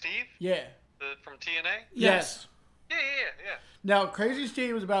 Crazy Steve? Yeah. From TNA? Yes. Yeah. Now, Crazy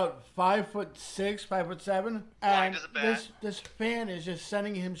Steve was about 5'6", 5'7", and as a bat. this fan is just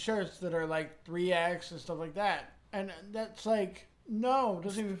sending him shirts that are like 3X and stuff like that, and that's like, no, it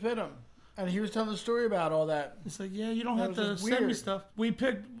doesn't even fit him. And he was telling the story about all that. It's like, yeah, you don't have to send me stuff. We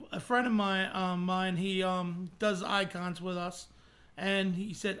picked a friend of mine. He does Icons with us, and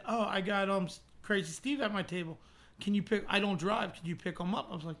he said, "Oh, I got Crazy Steve at my table. Can you pick? I don't drive. Can you pick him up?"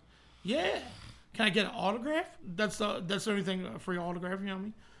 I was like, "Yeah." Can I get an autograph? That's the only thing, a free autograph. You know what I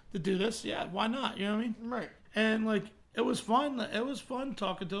mean? To do this, yeah, why not? You know what I mean? Right. And like, it was fun. It was fun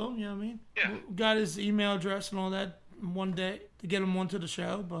talking to him. You know what I mean? Yeah. Got his email address and all that one day to get him onto the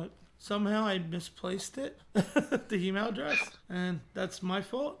show, but somehow I misplaced it, the email address, and that's my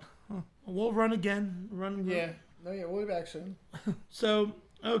fault. We'll run again. Yeah. No, yeah, we'll be back soon. So,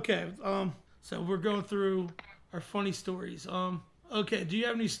 okay. So we're going through our funny stories. Okay. Do you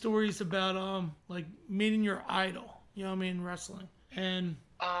have any stories about like meeting your idol? You know what I mean, wrestling. And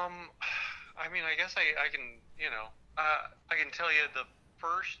I mean, I guess I can, you know, I can tell you the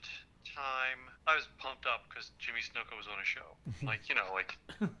first time I was pumped up because Jimmy Snuka was on a show. Like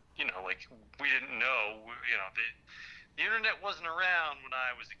we didn't know, you know, the internet wasn't around when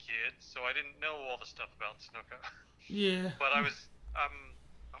I was a kid, so I didn't know all the stuff about Snuka. yeah. But I'm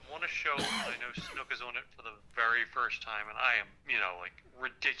on a show, I know Snuka's on it for the very first time, and I am, you know, like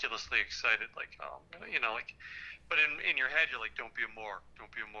ridiculously excited, like, you know, like, but in your head you're like, don't be a mark,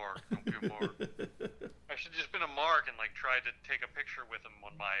 don't be a mark, don't be a mark. I should have just been a mark and like tried to take a picture with him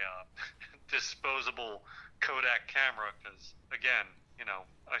on my disposable Kodak camera, because again, you know,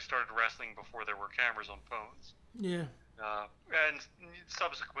 I started wrestling before there were cameras on phones. Yeah. And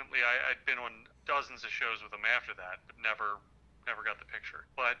subsequently, I'd been on dozens of shows with him after that, but never got the picture.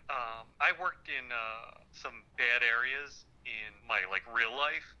 But I worked in some bad areas in my like real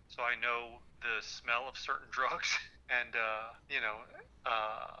life, so I know the smell of certain drugs, and you know,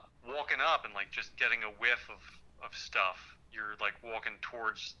 walking up and like just getting a whiff of stuff. You're like walking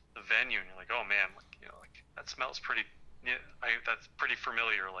towards the venue, and you're like, oh man, like, you know, like that smells pretty. Yeah, that's pretty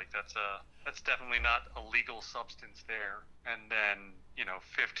familiar. Like that's definitely not a legal substance there. And then, you know,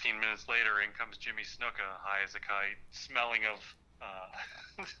 15 minutes later, in comes Jimmy Snuka, high as a kite, smelling of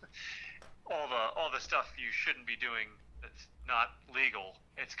all the stuff you shouldn't be doing that's not legal.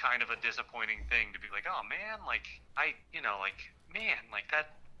 It's kind of a disappointing thing to be like, oh man, like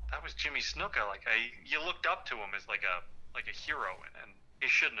that was Jimmy Snuka. Like you looked up to him as like a hero, and he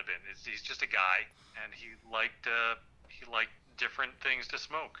shouldn't have been. He's just a guy, and he liked different things to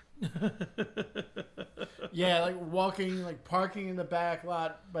smoke. Yeah, like walking, like parking in the back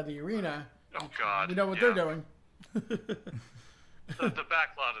lot by the arena. Oh God! You know what they're doing. The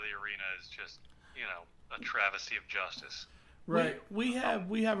back lot of the arena is just a travesty of justice. Right. We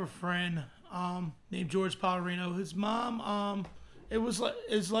have a friend named George Palorino. His mom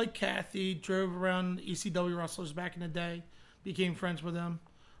is like Kathy, drove around ECW wrestlers back in the day, became friends with them.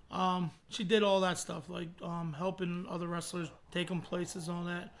 She did all that stuff, like helping other wrestlers, take them places, all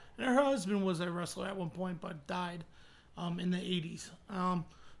that. And her husband was a wrestler at one point, but died in the 80s.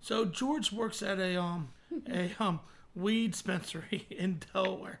 So George works at a weed dispensary in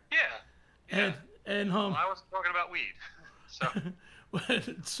Delaware. Yeah. And Well, I was talking about weed. So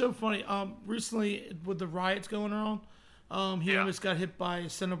it's so funny. Recently with the riots going on, he almost got hit by a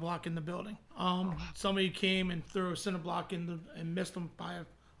cinder block in the building. Somebody came and threw a cinder block and missed him by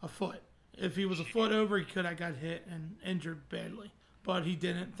a foot. If he was a foot over, he could have got hit and injured badly. But he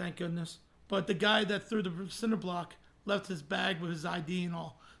didn't, thank goodness. But the guy that threw the cinder block left his bag with his ID and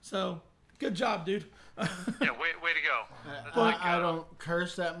all. So, good job, dude. yeah, way to go. I don't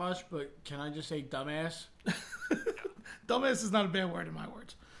curse that much, but can I just say dumbass? Dumbass is not a bad word in my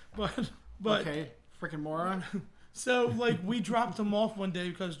words. But okay, freaking moron. So, like, we dropped him off one day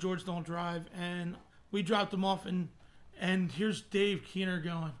because George don't drive, and we dropped him off, and here's Dave Keener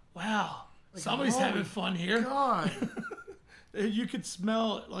going, wow, somebody's having fun here. God. You could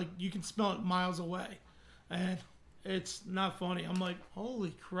smell it, like, miles away. And it's not funny. I'm like,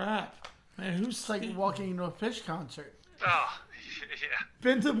 holy crap. Man, who's It's like walking into a Fish concert. Oh, yeah.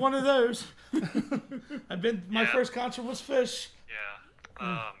 been to one of those? My first concert was Fish. Yeah.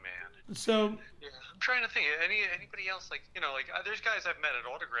 Oh, man. So, Yeah. I'm trying to think. Anybody else, there's guys I've met at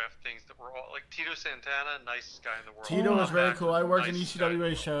autograph things that were all, like Tito Santana, nicest guy in the world. Tito was very cool. I worked in Nice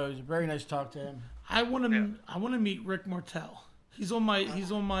ECWA shows. Very nice to talk to him. I want to meet Rick Martel. He's on my.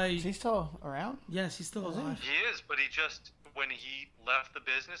 Is he still around? Yes, he's still alive. He is, but when he left the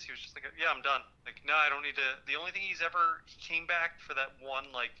business, he was just like, yeah, I'm done. Like, no, I don't need to. The only thing he came back for that one,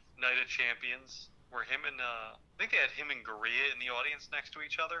 like, Night of Champions, where him and, I think they had him and Gurria in the audience next to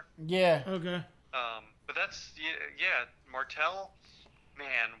each other. Yeah. Okay. But that's, Martel,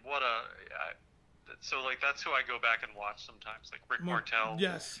 man, so, like, that's who I go back and watch sometimes, like, Rick Martel.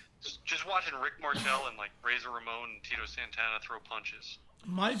 Yes. Just watching Rick Martel and, like, Razor Ramon and Tito Santana throw punches.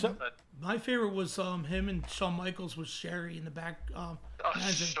 My favorite was him and Shawn Michaels with Sherry in the back. So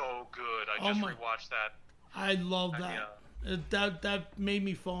good. I just rewatched that. I love that. That made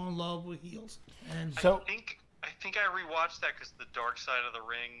me fall in love with heels. And So I think I rewatched that because the Dark Side of the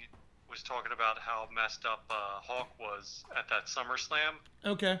Ring was talking about how messed up Hawk was at that SummerSlam.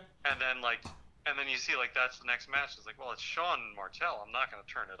 okay. And then you see, like, that's the next match. It's like, well, it's Shawn and Martel. I'm not going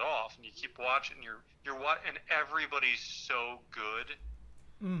to turn it off. And you keep watching. And everybody's so good.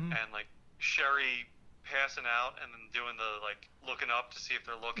 Mm-hmm. And, like, Sherry passing out and then doing the, like, looking up to see if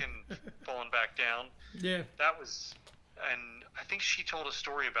they're looking, falling back down. Yeah. That was, and I think she told a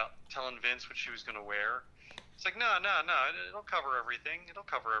story about telling Vince what she was going to wear. It's like, no, it'll cover everything.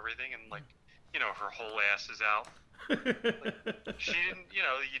 And, like, her whole ass is out. Like, she didn't,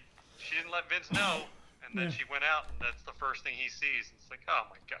 she didn't let Vince know. And then she went out, and that's the first thing he sees. It's like, oh,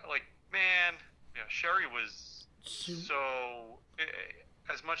 my God. Like, man, Sherry was so...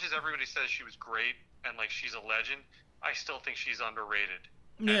 As much as everybody says she was great and, like, she's a legend, I still think she's underrated.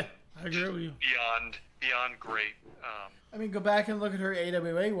 Yeah, I agree with you. Beyond great. I mean, go back and look at her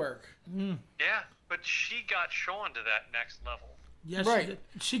AWA work. Mm. Yeah, but she got Shawn to that next level. Yes, Right. she did.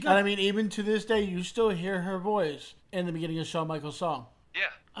 She got. And I mean, even to this day, you still hear her voice in the beginning of Shawn Michaels' song. Yeah.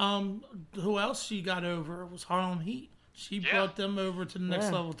 Who else she got over was Harlem Heat. She brought them over to the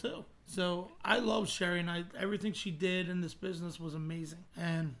next level too. So I love Sherry, and everything she did in this business was amazing,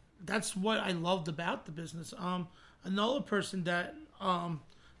 and that's what I loved about the business. Another person that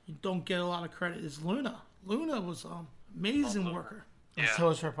you don't get a lot of credit is Luna. Luna was amazing worker. And Yeah. so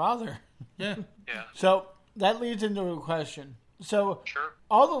is her father. Yeah. Yeah. So that leads into a question. So Sure.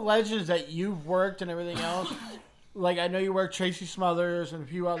 all the legends that you've worked and everything else, like I know you worked Tracy Smothers and a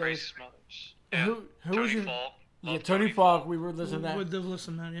few others. Tracy Smothers. Yeah. Who Tony was your Falk. Yeah, Love Tony Falk. We were listening to Would have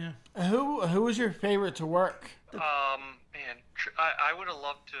listened to that, yeah. that. Who was your favorite to work? Man, I would have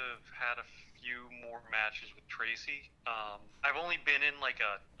loved to have had a few more matches with Tracy. I've only been in like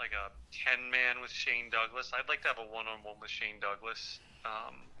a 10-man with Shane Douglas. I'd like to have a one-on-one with Shane Douglas.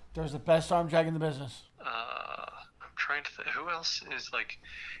 There's the best arm drag in the business. I'm trying to think. Who else is like,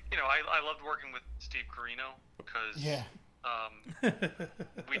 I loved working with Steve Carino because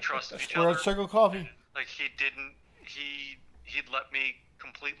we trusted each We're other. at Circle Coffee. Like he'd let me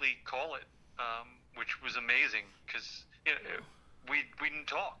completely call it, which was amazing because we didn't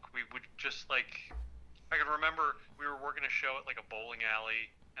talk. We would just like, I can remember we were working a show at like a bowling alley,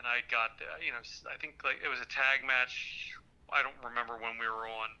 and I got I think like it was a tag match I don't remember when we were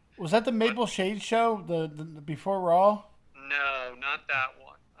on. Was that the Maple Shade show? The before Raw? No, not that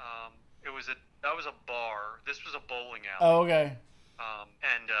one. That was a bar. This was a bowling alley. Oh, okay.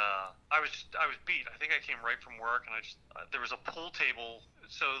 And I was beat. I think I came right from work, and there was a pool table.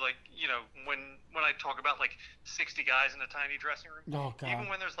 So like, you know, when I talk about like 60 guys in a tiny dressing room, Oh, God. even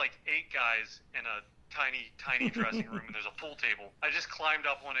when there's like 8 guys in a tiny dressing room and there's a pool table, I just climbed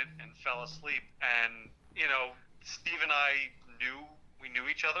up on it and fell asleep. And you know, Steve and I we knew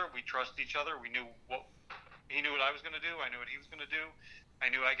each other. We trusted each other. He knew what I was going to do. I knew what he was going to do. I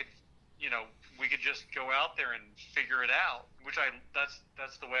knew I could. You know, we could just go out there and figure it out,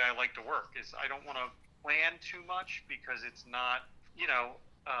 that's the way I like to work, is I don't want to plan too much, because it's not, you know,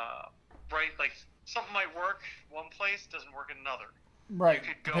 right, like something might work one place, doesn't work in another. Right.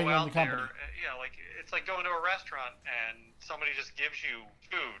 You could go out there, like it's like going to a restaurant and somebody just gives you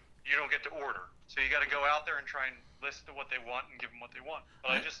food, you don't get to order. So you got to go out there and try and listen to what they want and give them what they want.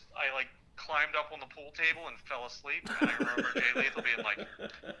 But I climbed up on the pool table and fell asleep, and I remember Jay Lethal being like,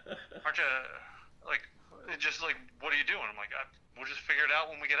 aren't you, like, just like, what are you doing? I'm like, we'll just figure it out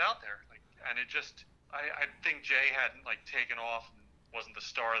when we get out there. Like, and it just, I think Jay hadn't like taken off and wasn't the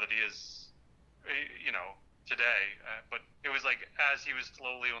star that he is, you know, today, but it was like as he was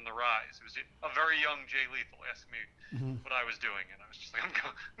slowly on the rise. It was a very young Jay Lethal asking me what I was doing, and I was just like,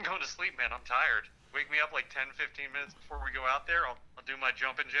 I'm going to sleep, man, I'm tired. Wake me up like 10, 15 minutes before we go out there. I'll do my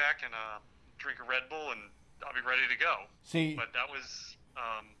jumping jack and drink a Red Bull, and I'll be ready to go. See, but that was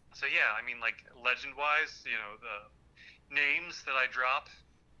so yeah. I mean, like legend-wise, you know, the names that I drop,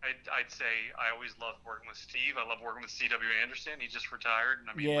 I'd say I always loved working with Steve. I love working with C.W. Anderson. He just retired, and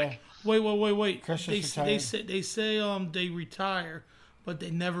I mean, like, wait. Chris They say they retire, but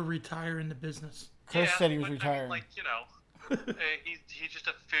they never retire in the business. Chris said he was retiring. I mean, like, you know, he just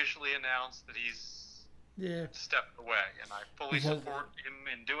officially announced that he's stepped away, and I fully support him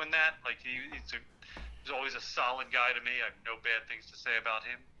in doing that. Like, he's always a solid guy to me. I have no bad things to say about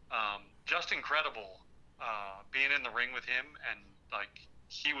him. Just incredible being in the ring with him, and like,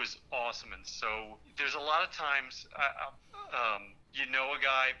 he was awesome. And so there's a lot of times you know a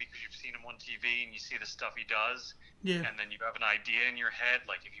guy because you've seen him on TV and you see the stuff he does, and then you have an idea in your head,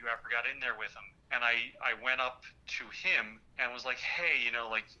 like if you ever got in there with him. And I went up to him and was like, hey, you know,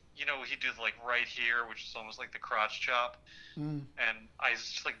 like, you know, he did like right here, which is almost like the crotch chop. And I was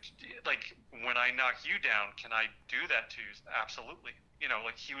just like, when I knock you down, can I do that to you? Absolutely. You know,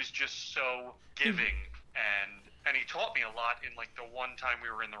 like, he was just so giving, and he taught me a lot in like the one time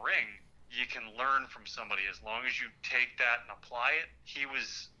we were in the ring. You can learn from somebody as long as you take that and apply it. He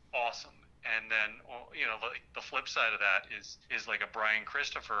was awesome. And then, you know, like the flip side of that is like a Brian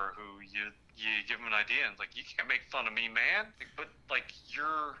Christopher, who you give him an idea and it's like, you can't make fun of me, man. But like,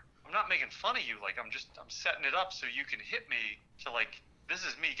 I'm not making fun of you. Like, I'm setting it up so you can hit me. So like, this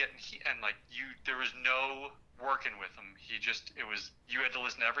is me getting and like there was no working with him. You had to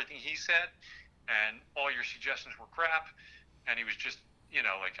listen to everything he said, and all your suggestions were crap. And he was just, you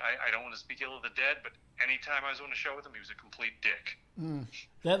know, like, I don't want to speak ill of the dead, but anytime I was on a show with him, he was a complete dick.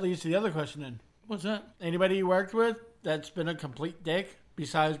 That leads to the other question then. What's that? Anybody you worked with that's been a complete dick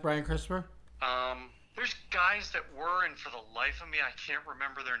besides Brian Christopher? There's guys that were, and for the life of me, I can't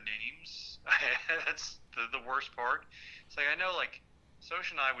remember their names. That's the worst part. It's like, I know, like,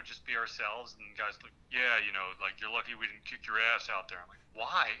 Soch and I would just be ourselves, and guys like, yeah, you know, like, you're lucky we didn't kick your ass out there. I'm like,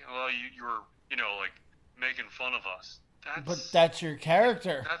 why? Well, you were, you know, like, making fun of us. But that's your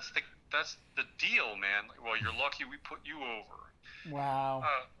character. That's the deal, man. Like, well, you're lucky we put you over. Wow.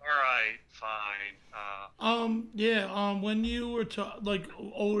 All right, fine. When you were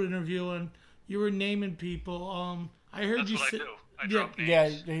old interviewing, you were naming people. I heard that's you what say, I do. I drop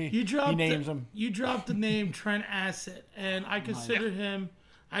names. Yeah, he names them. You dropped the name Trent Asset, and I consider him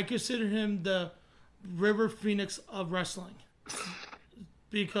the River Phoenix of wrestling,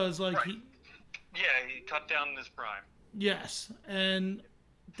 because like right. he cut down in his prime. Yes, and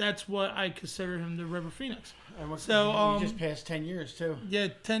that's what I consider him, the River Phoenix. So he just passed 10 years too. Yeah,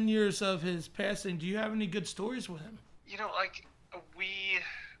 10 years of his passing. Do you have any good stories with him? You know, like, we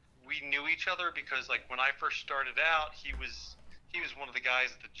knew each other because, like, when I first started out, he was one of the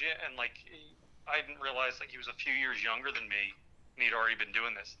guys at the gym, and like, I didn't realize, like, he was a few years younger than me, and he'd already been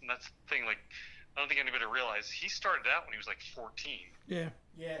doing this. And that's the thing, like, I don't think anybody realized he started out when he was like 14. Yeah,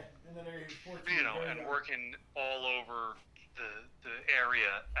 and then he was 14. You know, and working all over the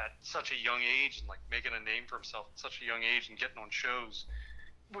area at such a young age, and like making a name for himself at such a young age, and getting on shows,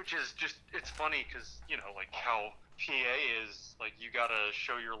 which is just, it's funny because, you know, like how PA is, like, you gotta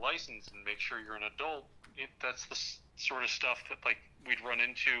show your license and make sure you're an adult. That's the sort of stuff that like we'd run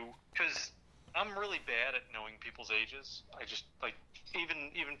into, because I'm really bad at knowing people's ages. I just like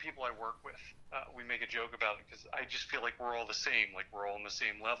even people I work with. We make a joke about it because I just feel like we're all the same. Like we're all on the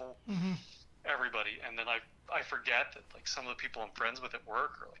same level. Mm-hmm. Everybody, and then I forget that like some of the people I'm friends with at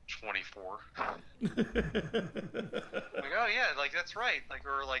work are like 24. Like, oh yeah, like that's right. Like,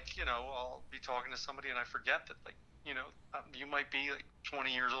 or like, you know, I'll be talking to somebody and I forget that, like, you know, you might be like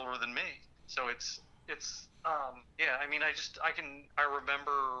 20 years older than me. So it's yeah. I mean, I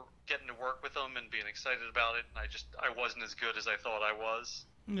remember getting to work with them and being excited about it, and I wasn't as good as I thought I was.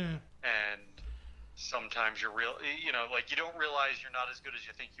 Yeah. And sometimes you know, like you don't realize you're not as good as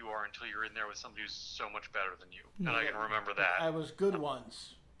you think you are until you're in there with somebody who's so much better than you. And I can remember that. I was good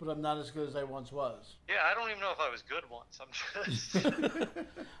once, but I'm not as good as I once was. Yeah, I don't even know if I was good once. I'm just.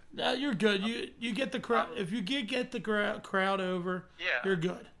 No, you're good. You get the crowd. If you get the crowd over, yeah, you're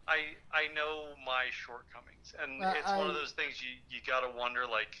good. I know my shortcomings, and it's one of those things you gotta wonder,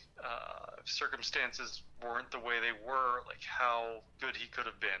 like, if circumstances weren't the way they were, like how good he could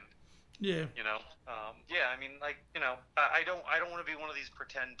have been. Yeah. You know, yeah. I mean, like, you know, I don't want to be one of these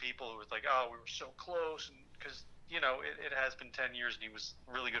pretend people who was like, oh, we were so close, and because you know, it has been 10 years, and he was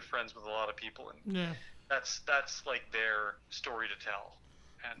really good friends with a lot of people, and yeah, that's like their story to tell.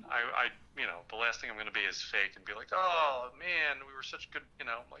 And I you know, the last thing I'm going to be is fake and be like, oh man, we were such good, you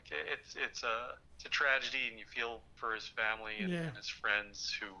know, like it's a tragedy, and you feel for his family and his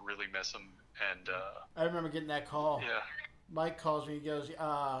friends who really miss him. And I remember getting that call. Yeah. Mike calls me. He goes,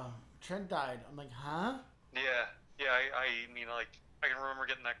 Trent died. I'm like, huh? Yeah. I mean, like, I can remember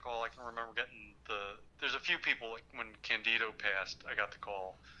getting that call. I can remember getting there's a few people, like when Candido passed, I got the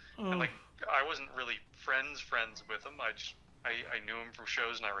call. And like, I wasn't really friends with him. I knew him from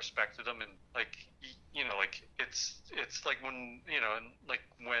shows, and I respected him, and like, you know, like it's like when, you know, and like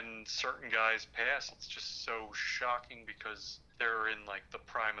when certain guys pass, it's just so shocking because they're in like the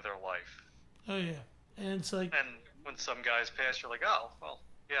prime of their life. Oh yeah, and it's like, and when some guys pass, you're like, oh well,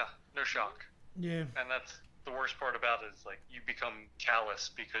 yeah, no shock. Yeah, and that's the worst part about it, is like you become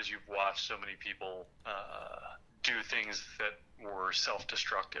callous because you've watched so many people do things that were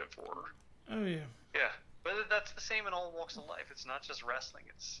self-destructive or. Oh yeah. Yeah. But that's the same in all walks of life. It's not just wrestling.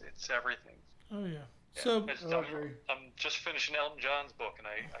 It's everything. Oh yeah. Yeah. So I'm just finishing Elton John's book, and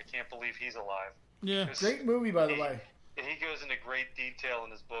I can't believe he's alive. Yeah. Great movie, by the way. And he goes into great detail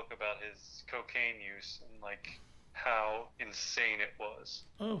in his book about his cocaine use and like how insane it was.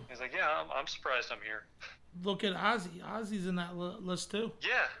 Oh. He's like, yeah, I'm surprised I'm here. Look at Ozzy. Ozzy's in that list too.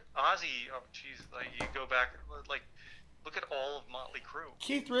 Yeah, Ozzy. Oh, jeez. Like you go back, like. Look at all of Motley Crue.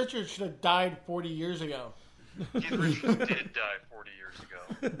 Keith Richards should have died 40 years ago. Keith Richards did die 40 years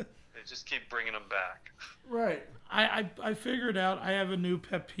ago. They just keep bringing him back. Right. I figured out I have a new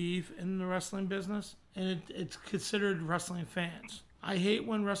pet peeve in the wrestling business, and it's considered wrestling fans. I hate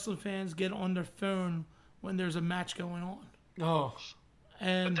when wrestling fans get on their phone when there's a match going on. Oh.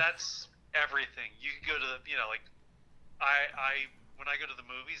 And but that's everything. You can go to the, you know, like, when I go to the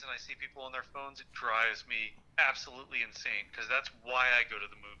movies and I see people on their phones, it drives me absolutely insane, because that's why I go to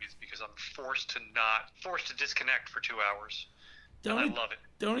the movies, because I'm forced to disconnect for 2 hours. I love it.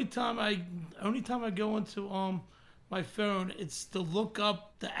 The only time I go into my phone, it's to look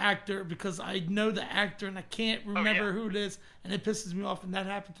up the actor, because I know the actor and I can't remember who it is, and it pisses me off. And that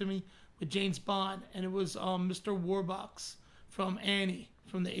happened to me with James Bond, and it was Mr. Warbucks from Annie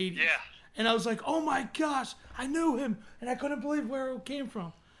from the 80s. Yeah. And I was like, oh my gosh, I knew him, and I couldn't believe where it came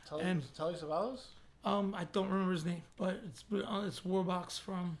from. Telly Savalas? I don't remember his name, but it's Warbucks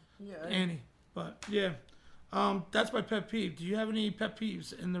from Annie. But yeah, that's my pet peeve. Do you have any pet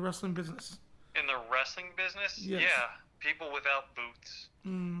peeves in the wrestling business? In the wrestling business? Yes. Yeah, people without boots.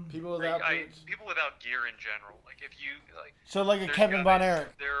 People without boots? People without gear in general. Like, if you, like... So, like a Kevin Von Erich.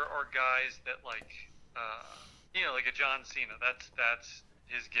 There are guys that, like, you know, like a John Cena. That's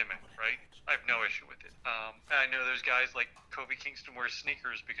his gimmick, right? I have no issue with it. I know there's guys like Kofi Kingston wears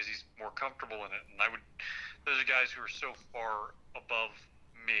sneakers because he's more comfortable in it, and those are guys who are so far above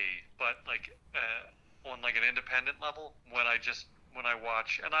me. But like on like an independent level, when I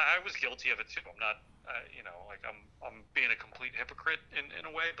watch, and I was guilty of it too. I'm not, you know, like I'm being a complete hypocrite in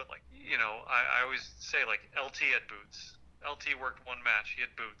a way, but like, you know, I always say like LT had boots. LT worked one match. He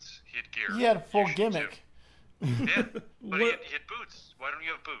had boots. He had gear. He had a full gimmick. Yeah, but he had boots. Why don't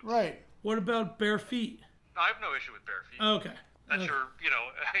you have boots? Right. What about bare feet? I have no issue with bare feet. Okay. That's your, you know,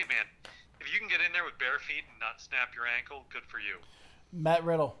 hey man, if you can get in there with bare feet and not snap your ankle, good for you. Matt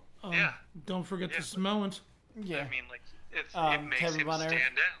Riddle. Yeah. Don't forget the Samoans. Yeah. I mean, like, it makes Kevin him Von Erich.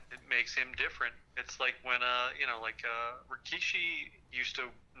 stand out. It makes him different. It's like when, you know, like Rikishi used to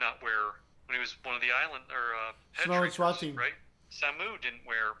not wear, when he was one of the island, or head Samoan shrinkers, SWAT team. right? Samu didn't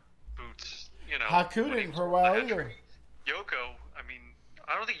wear boots. you know, Hakunin for a while either. Yoko, I mean,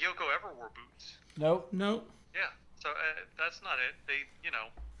 I don't think Yoko ever wore boots. Nope. Yeah, so that's not it. They, you know,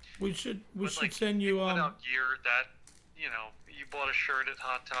 we should like, send you put out gear that, you know, you bought a shirt at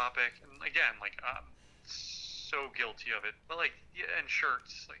Hot Topic, and again, like, I'm so guilty of it. But like, yeah, and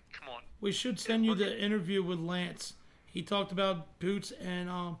shirts, like, come on. We should send you the interview with Lance. He talked about boots and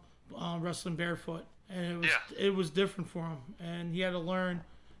wrestling barefoot, and it was different for him, and he had to learn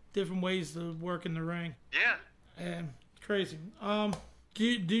different ways to work in the ring. Yeah. And crazy. Do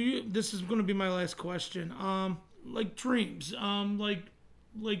you? This is going to be my last question. Like dreams. Like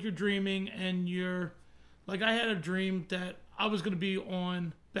you're dreaming and you're, like, I had a dream that I was going to be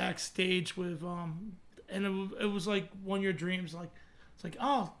on backstage with and it was like one of your dreams. Like, it's like,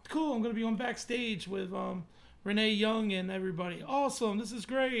 oh, cool, I'm going to be on backstage with Renee Young and everybody. Awesome, this is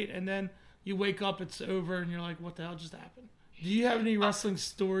great. And then you wake up, it's over, and you're like, what the hell just happened? Do you have any wrestling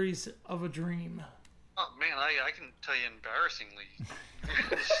stories of a dream? Oh man, I can tell you embarrassingly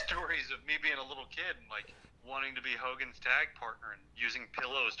stories of me being a little kid and like wanting to be Hogan's tag partner and using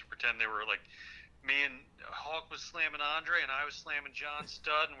pillows to pretend they were like me and Hawk was slamming Andre and I was slamming John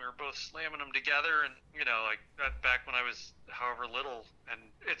Studd, and we were both slamming them together, and you know, like that back when I was however little. And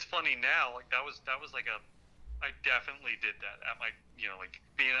it's funny now, like that was like I definitely did that at my, you know, like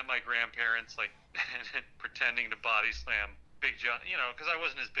being at my grandparents, like and pretending to body slam Big John, you know, because I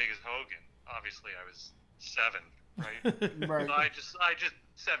wasn't as big as Hogan. Obviously, I was 7, right? Right. So I just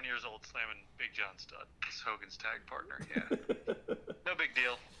 7 years old slamming Big John Studd as Hogan's tag partner. Yeah, no big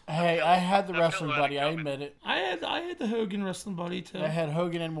deal. Hey, I had the wrestling buddy. I admit it. I had the Hogan wrestling buddy too. I had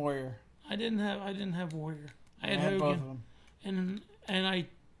Hogan and Warrior. I didn't have Warrior. I had had Hogan, both of them. and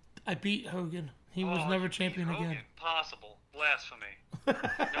I beat Hogan. He was never champion Hogan? again. Possible. Blasphemy.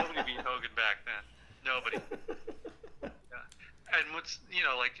 Nobody beat Hogan back then. Nobody. Yeah. And what's, you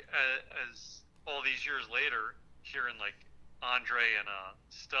know, like, as all these years later, hearing, like, Andre and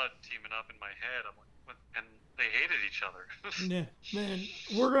Studd teaming up in my head, I'm like, what? And they hated each other. Yeah, man.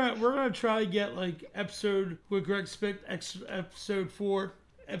 We're gonna try to get, like, episode with Greg Spitz, episode 4,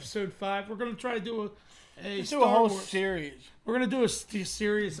 episode 5. We're gonna try to do a Star whole Wars series. We're gonna do a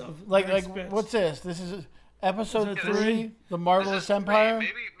series of Like Spitz. what's this? This is episode 3, three? The Marvelous Empire.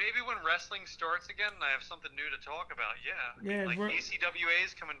 Maybe when wrestling starts again and I have something new to talk about, Yeah, like ECWA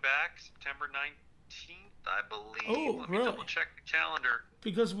is coming back September 19th, I believe. Oh, Let me really? double check the calendar.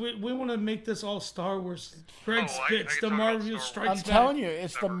 Because we want to make this all Star Wars. Greg I Spitz, can the talk about Marvel Star Strikes Wars. I'm Back. telling you,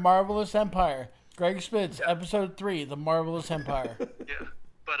 it's the Marvelous Empire. Greg Spitz, episode 3, The Marvelous Empire. Yeah,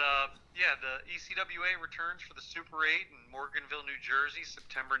 but yeah, the ECWA returns for the Super 8 in Morganville, New Jersey,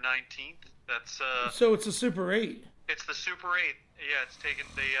 September 19th. That's So it's a Super 8. It's the Super 8. Yeah, it's taken.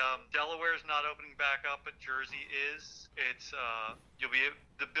 Delaware's not opening back up, but Jersey is. It's you'll be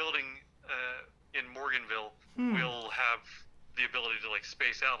the building in Morganville will have the ability to like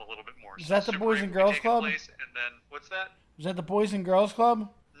space out a little bit more. Is that the Boys and Girls Club? And then what's that? Is that the Boys and Girls Club?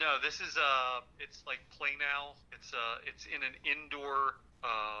 No, this is it's like play now. It's in an indoor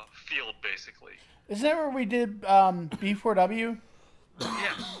field basically. Is that where we did B4W?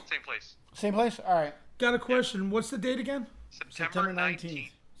 Yeah, same place. Same place? All right. Got a question. What's the date again? September 19th.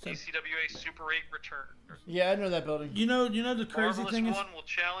 ECWA Super 8 return. Yeah, I know that building. You know the crazy Marvelous thing is. One will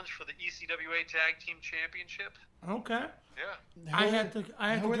challenge for the ECWA Tag Team Championship. Okay. Yeah. I had to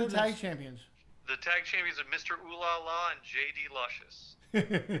Who are do the tag this. champions? The tag champions are Mr. Ooh La La and JD Luscious.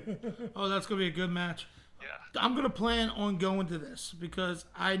 Oh, that's gonna be a good match. Yeah. I'm gonna plan on going to this because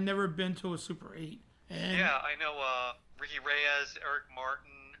I've never been to a Super 8. And Yeah, I know Ricky Reyes, Eric Martin.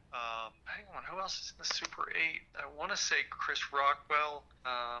 Hang on, who else is in the Super 8? I want to say Chris Rockwell.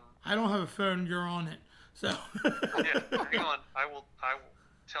 I don't have a phone. You're on it. So. Yeah, hang on. I will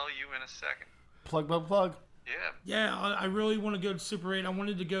tell you in a second. Plug. Yeah. Yeah, I really want to go to Super 8. I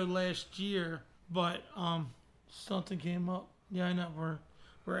wanted to go last year, but something came up. Yeah, I know.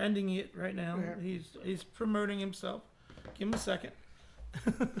 We're ending it right now. Yeah. He's promoting himself. Give him a second.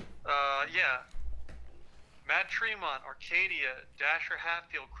 Yeah. Matt Tremont, Arcadia, Dasher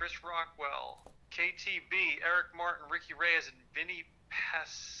Hatfield, Chris Rockwell, KTB, Eric Martin, Ricky Reyes, and Vinny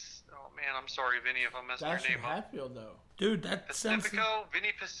Pass. Oh man, I'm sorry, Vinny, if I'm messing That's your name up. Hatfield, though. Dude, that sounds. Pacifico,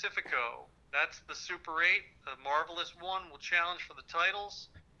 Vinny Pacifico. That's the Super 8. The Marvelous One will challenge for the titles.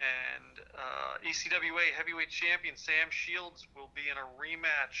 And ECWA Heavyweight Champion Sam Shields will be in a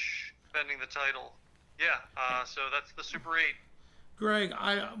rematch defending the title. Yeah, so that's the Super 8. Greg,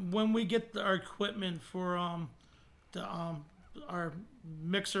 when we get our equipment for our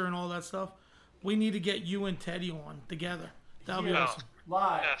mixer and all that stuff, we need to get you and Teddy on together. That'll be awesome.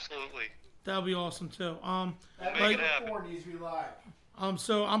 Live. Absolutely. That'll be awesome too. Make it happen. Needs to be live.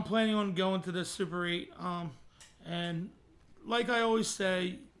 So I'm planning on going to this Super 8. And like I always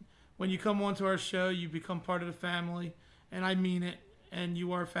say, when you come onto our show, you become part of the family. And I mean it. And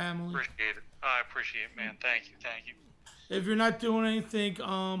you are family. Appreciate it. I appreciate it, man. Thank you. If you're not doing anything,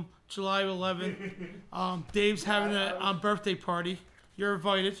 July 11th, Dave's having a birthday party. You're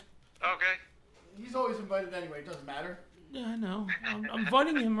invited. Okay. He's always invited anyway. It doesn't matter. Yeah, I know. I'm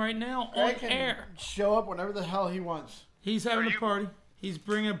inviting him right now on air. Show up whenever the hell he wants. He's having a party. He's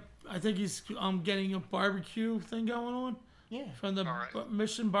bringing. I think he's getting a barbecue thing going on. Yeah. From the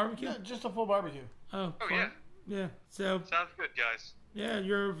Mission Barbecue. Yeah, just a full barbecue. Oh yeah. Yeah. So. Sounds good, guys. Yeah,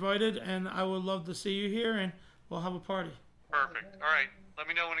 you're invited, and I would love to see you here, and we'll have a party. Perfect. All right. Let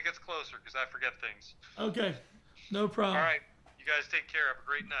me know when it gets closer, because I forget things. Okay. No problem. All right. You guys take care. Have a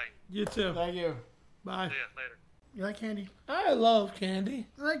great night. You too. Thank you. Bye. See ya later. You like candy? I love candy.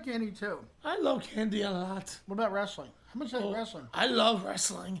 I like candy too. I love candy a lot. What about wrestling? How much do you like wrestling? I love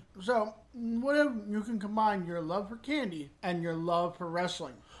wrestling. So, what if you can combine your love for candy and your love for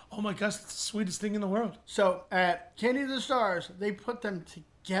wrestling? Oh my gosh, it's the sweetest thing in the world. So, at Candy to the Stars, they put them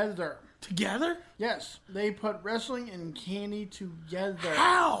together. Together? Yes, they put wrestling and candy together.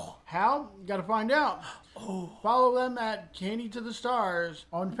 How? How? You gotta find out. Oh. Follow them at Candy to the Stars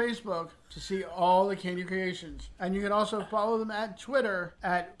on Facebook to see all the candy creations. And you can also follow them at Twitter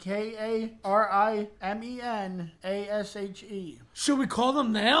at KARIMENASHE. Should we call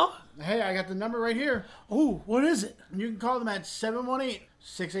them now? Hey, I got the number right here. Oh, what is it? You can call them at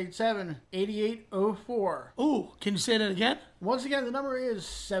 718-687-8804. Oh, can you say that again? Once again, the number is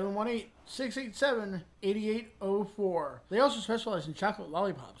 718-687-8804. They also specialize in chocolate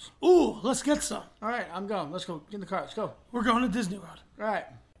lollipops. Ooh, let's get some. All right, I'm going. Let's go. Get in the car. Let's go. We're going to Disney World. All right.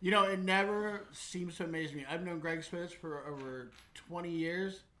 You know, it never seems to amaze me. I've known Greg Spitz for over 20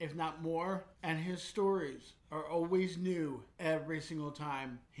 years, if not more, and his stories are always new every single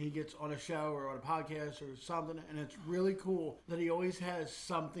time he gets on a show or on a podcast or something, and it's really cool that he always has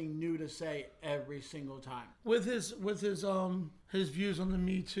something new to say every single time. With his views on the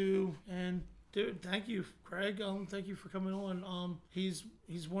Me Too, and dude, thank you, Craig. Thank you for coming on. He's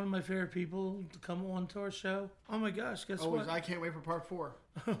one of my favorite people to come on to our show. Oh my gosh, guess Always, what? I can't wait for part 4.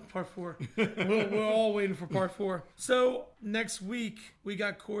 Part 4. We're all waiting for part 4. So next week we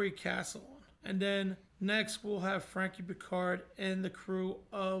got Corey Castle on, and then next we'll have Frankie Picard and the crew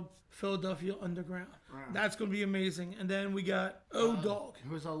of Philadelphia Underground. Wow. That's going to be amazing. And then we got O-Dog,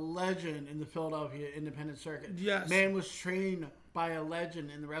 who was a legend in the Philadelphia independent circuit. Yes, man was trained by a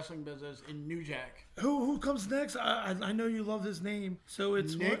legend in the wrestling business in New Jack. Who comes next? I know you love his name. So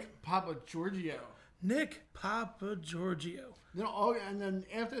it's Nick Papa Giorgio. Nick Papa Giorgio. And then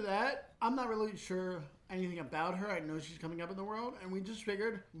after that, I'm not really sure anything about her. I know she's coming up in the world, and we just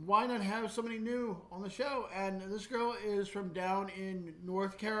figured, why not have somebody new on the show? And this girl is from down in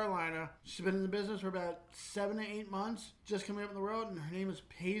North Carolina. She's been in the business for about 7 to 8 months, just coming up in the world, and her name is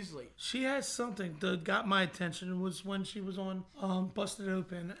Paisley. She has something that got my attention was when she was on Busted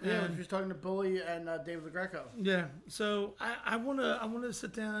Open. Yeah, she was talking to Bully and David LaGreco. Yeah, so I wanna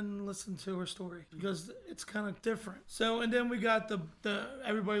sit down and listen to her story because it's kind of different. So and then we got the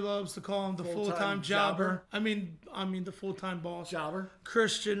everybody loves to call him the full-time jobber. I mean the full-time boss. Jobber.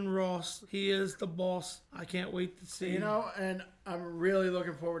 Christian Ross. He is the boss. I can't wait to see. You know, and I'm really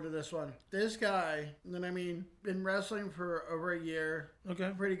looking forward to this one. This guy, been wrestling for over a year.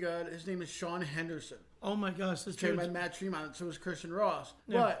 Okay. Pretty good. His name is Sean Henderson. Oh my gosh, this trained by Matt Tremont, so is Christian Ross.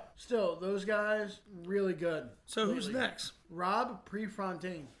 Yeah. But still, those guys, really good. So lately. Who's next? Rob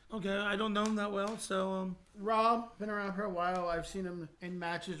Prefontaine. Okay, I don't know him that well, so Rob, been around for a while. I've seen him in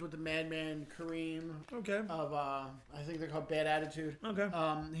matches with the Madman Kareem. Okay. Of I think they're called Bad Attitude. Okay.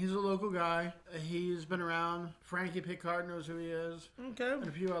 He's a local guy. He's been around. Frankie Picard knows who he is. Okay. And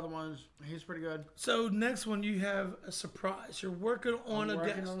a few other ones. He's pretty good. So next one, you have a surprise. You're working on I'm a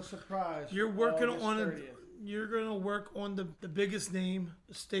working on a surprise. You're working on You're gonna work on the biggest name.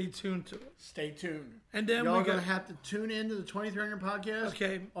 Stay tuned to it. Stay tuned. And then y'all gonna have to tune in to the 2300 podcast.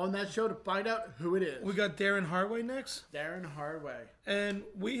 Okay. On that show to find out who it is. We got Darren Hardway next. Darren Hardway. And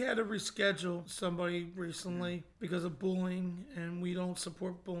we had to reschedule somebody recently because of bullying, and we don't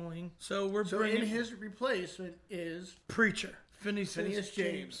support bullying. So bringing in his replacement is Preacher. Phineas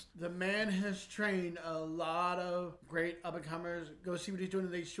James. The man has trained a lot of great up-and-comers. Go see what he's doing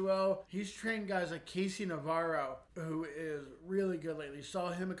at H2O. He's trained guys like Casey Navarro, who is really good lately. Saw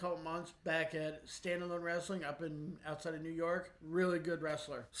him a couple months back at Standalone Wrestling up outside of New York. Really good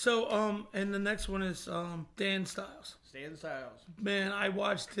wrestler. So, and the next one is Dan Styles. Stan Styles. Man, I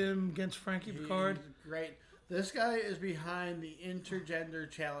watched him against Frankie Picard. He's great. This guy is behind the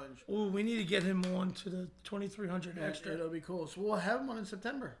Intergender Challenge. Oh, we need to get him on to the 2300 extra. It'll be cool. So we'll have him on in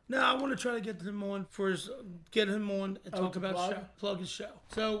September. No, I want to try to get him on and talk about plug his show.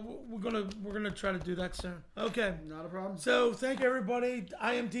 So we're gonna try to do that soon. Okay, not a problem. So thank you, everybody.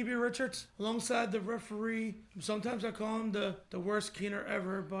 I am DB Richards, alongside the referee. Sometimes I call him the worst Keener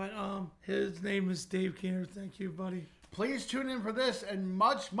ever, but his name is Dave Keener. Thank you, buddy. Please tune in for this and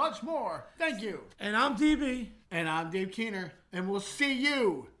much, much more. Thank you. And I'm DB. And I'm Dave Keener. And we'll see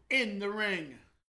you in the ring.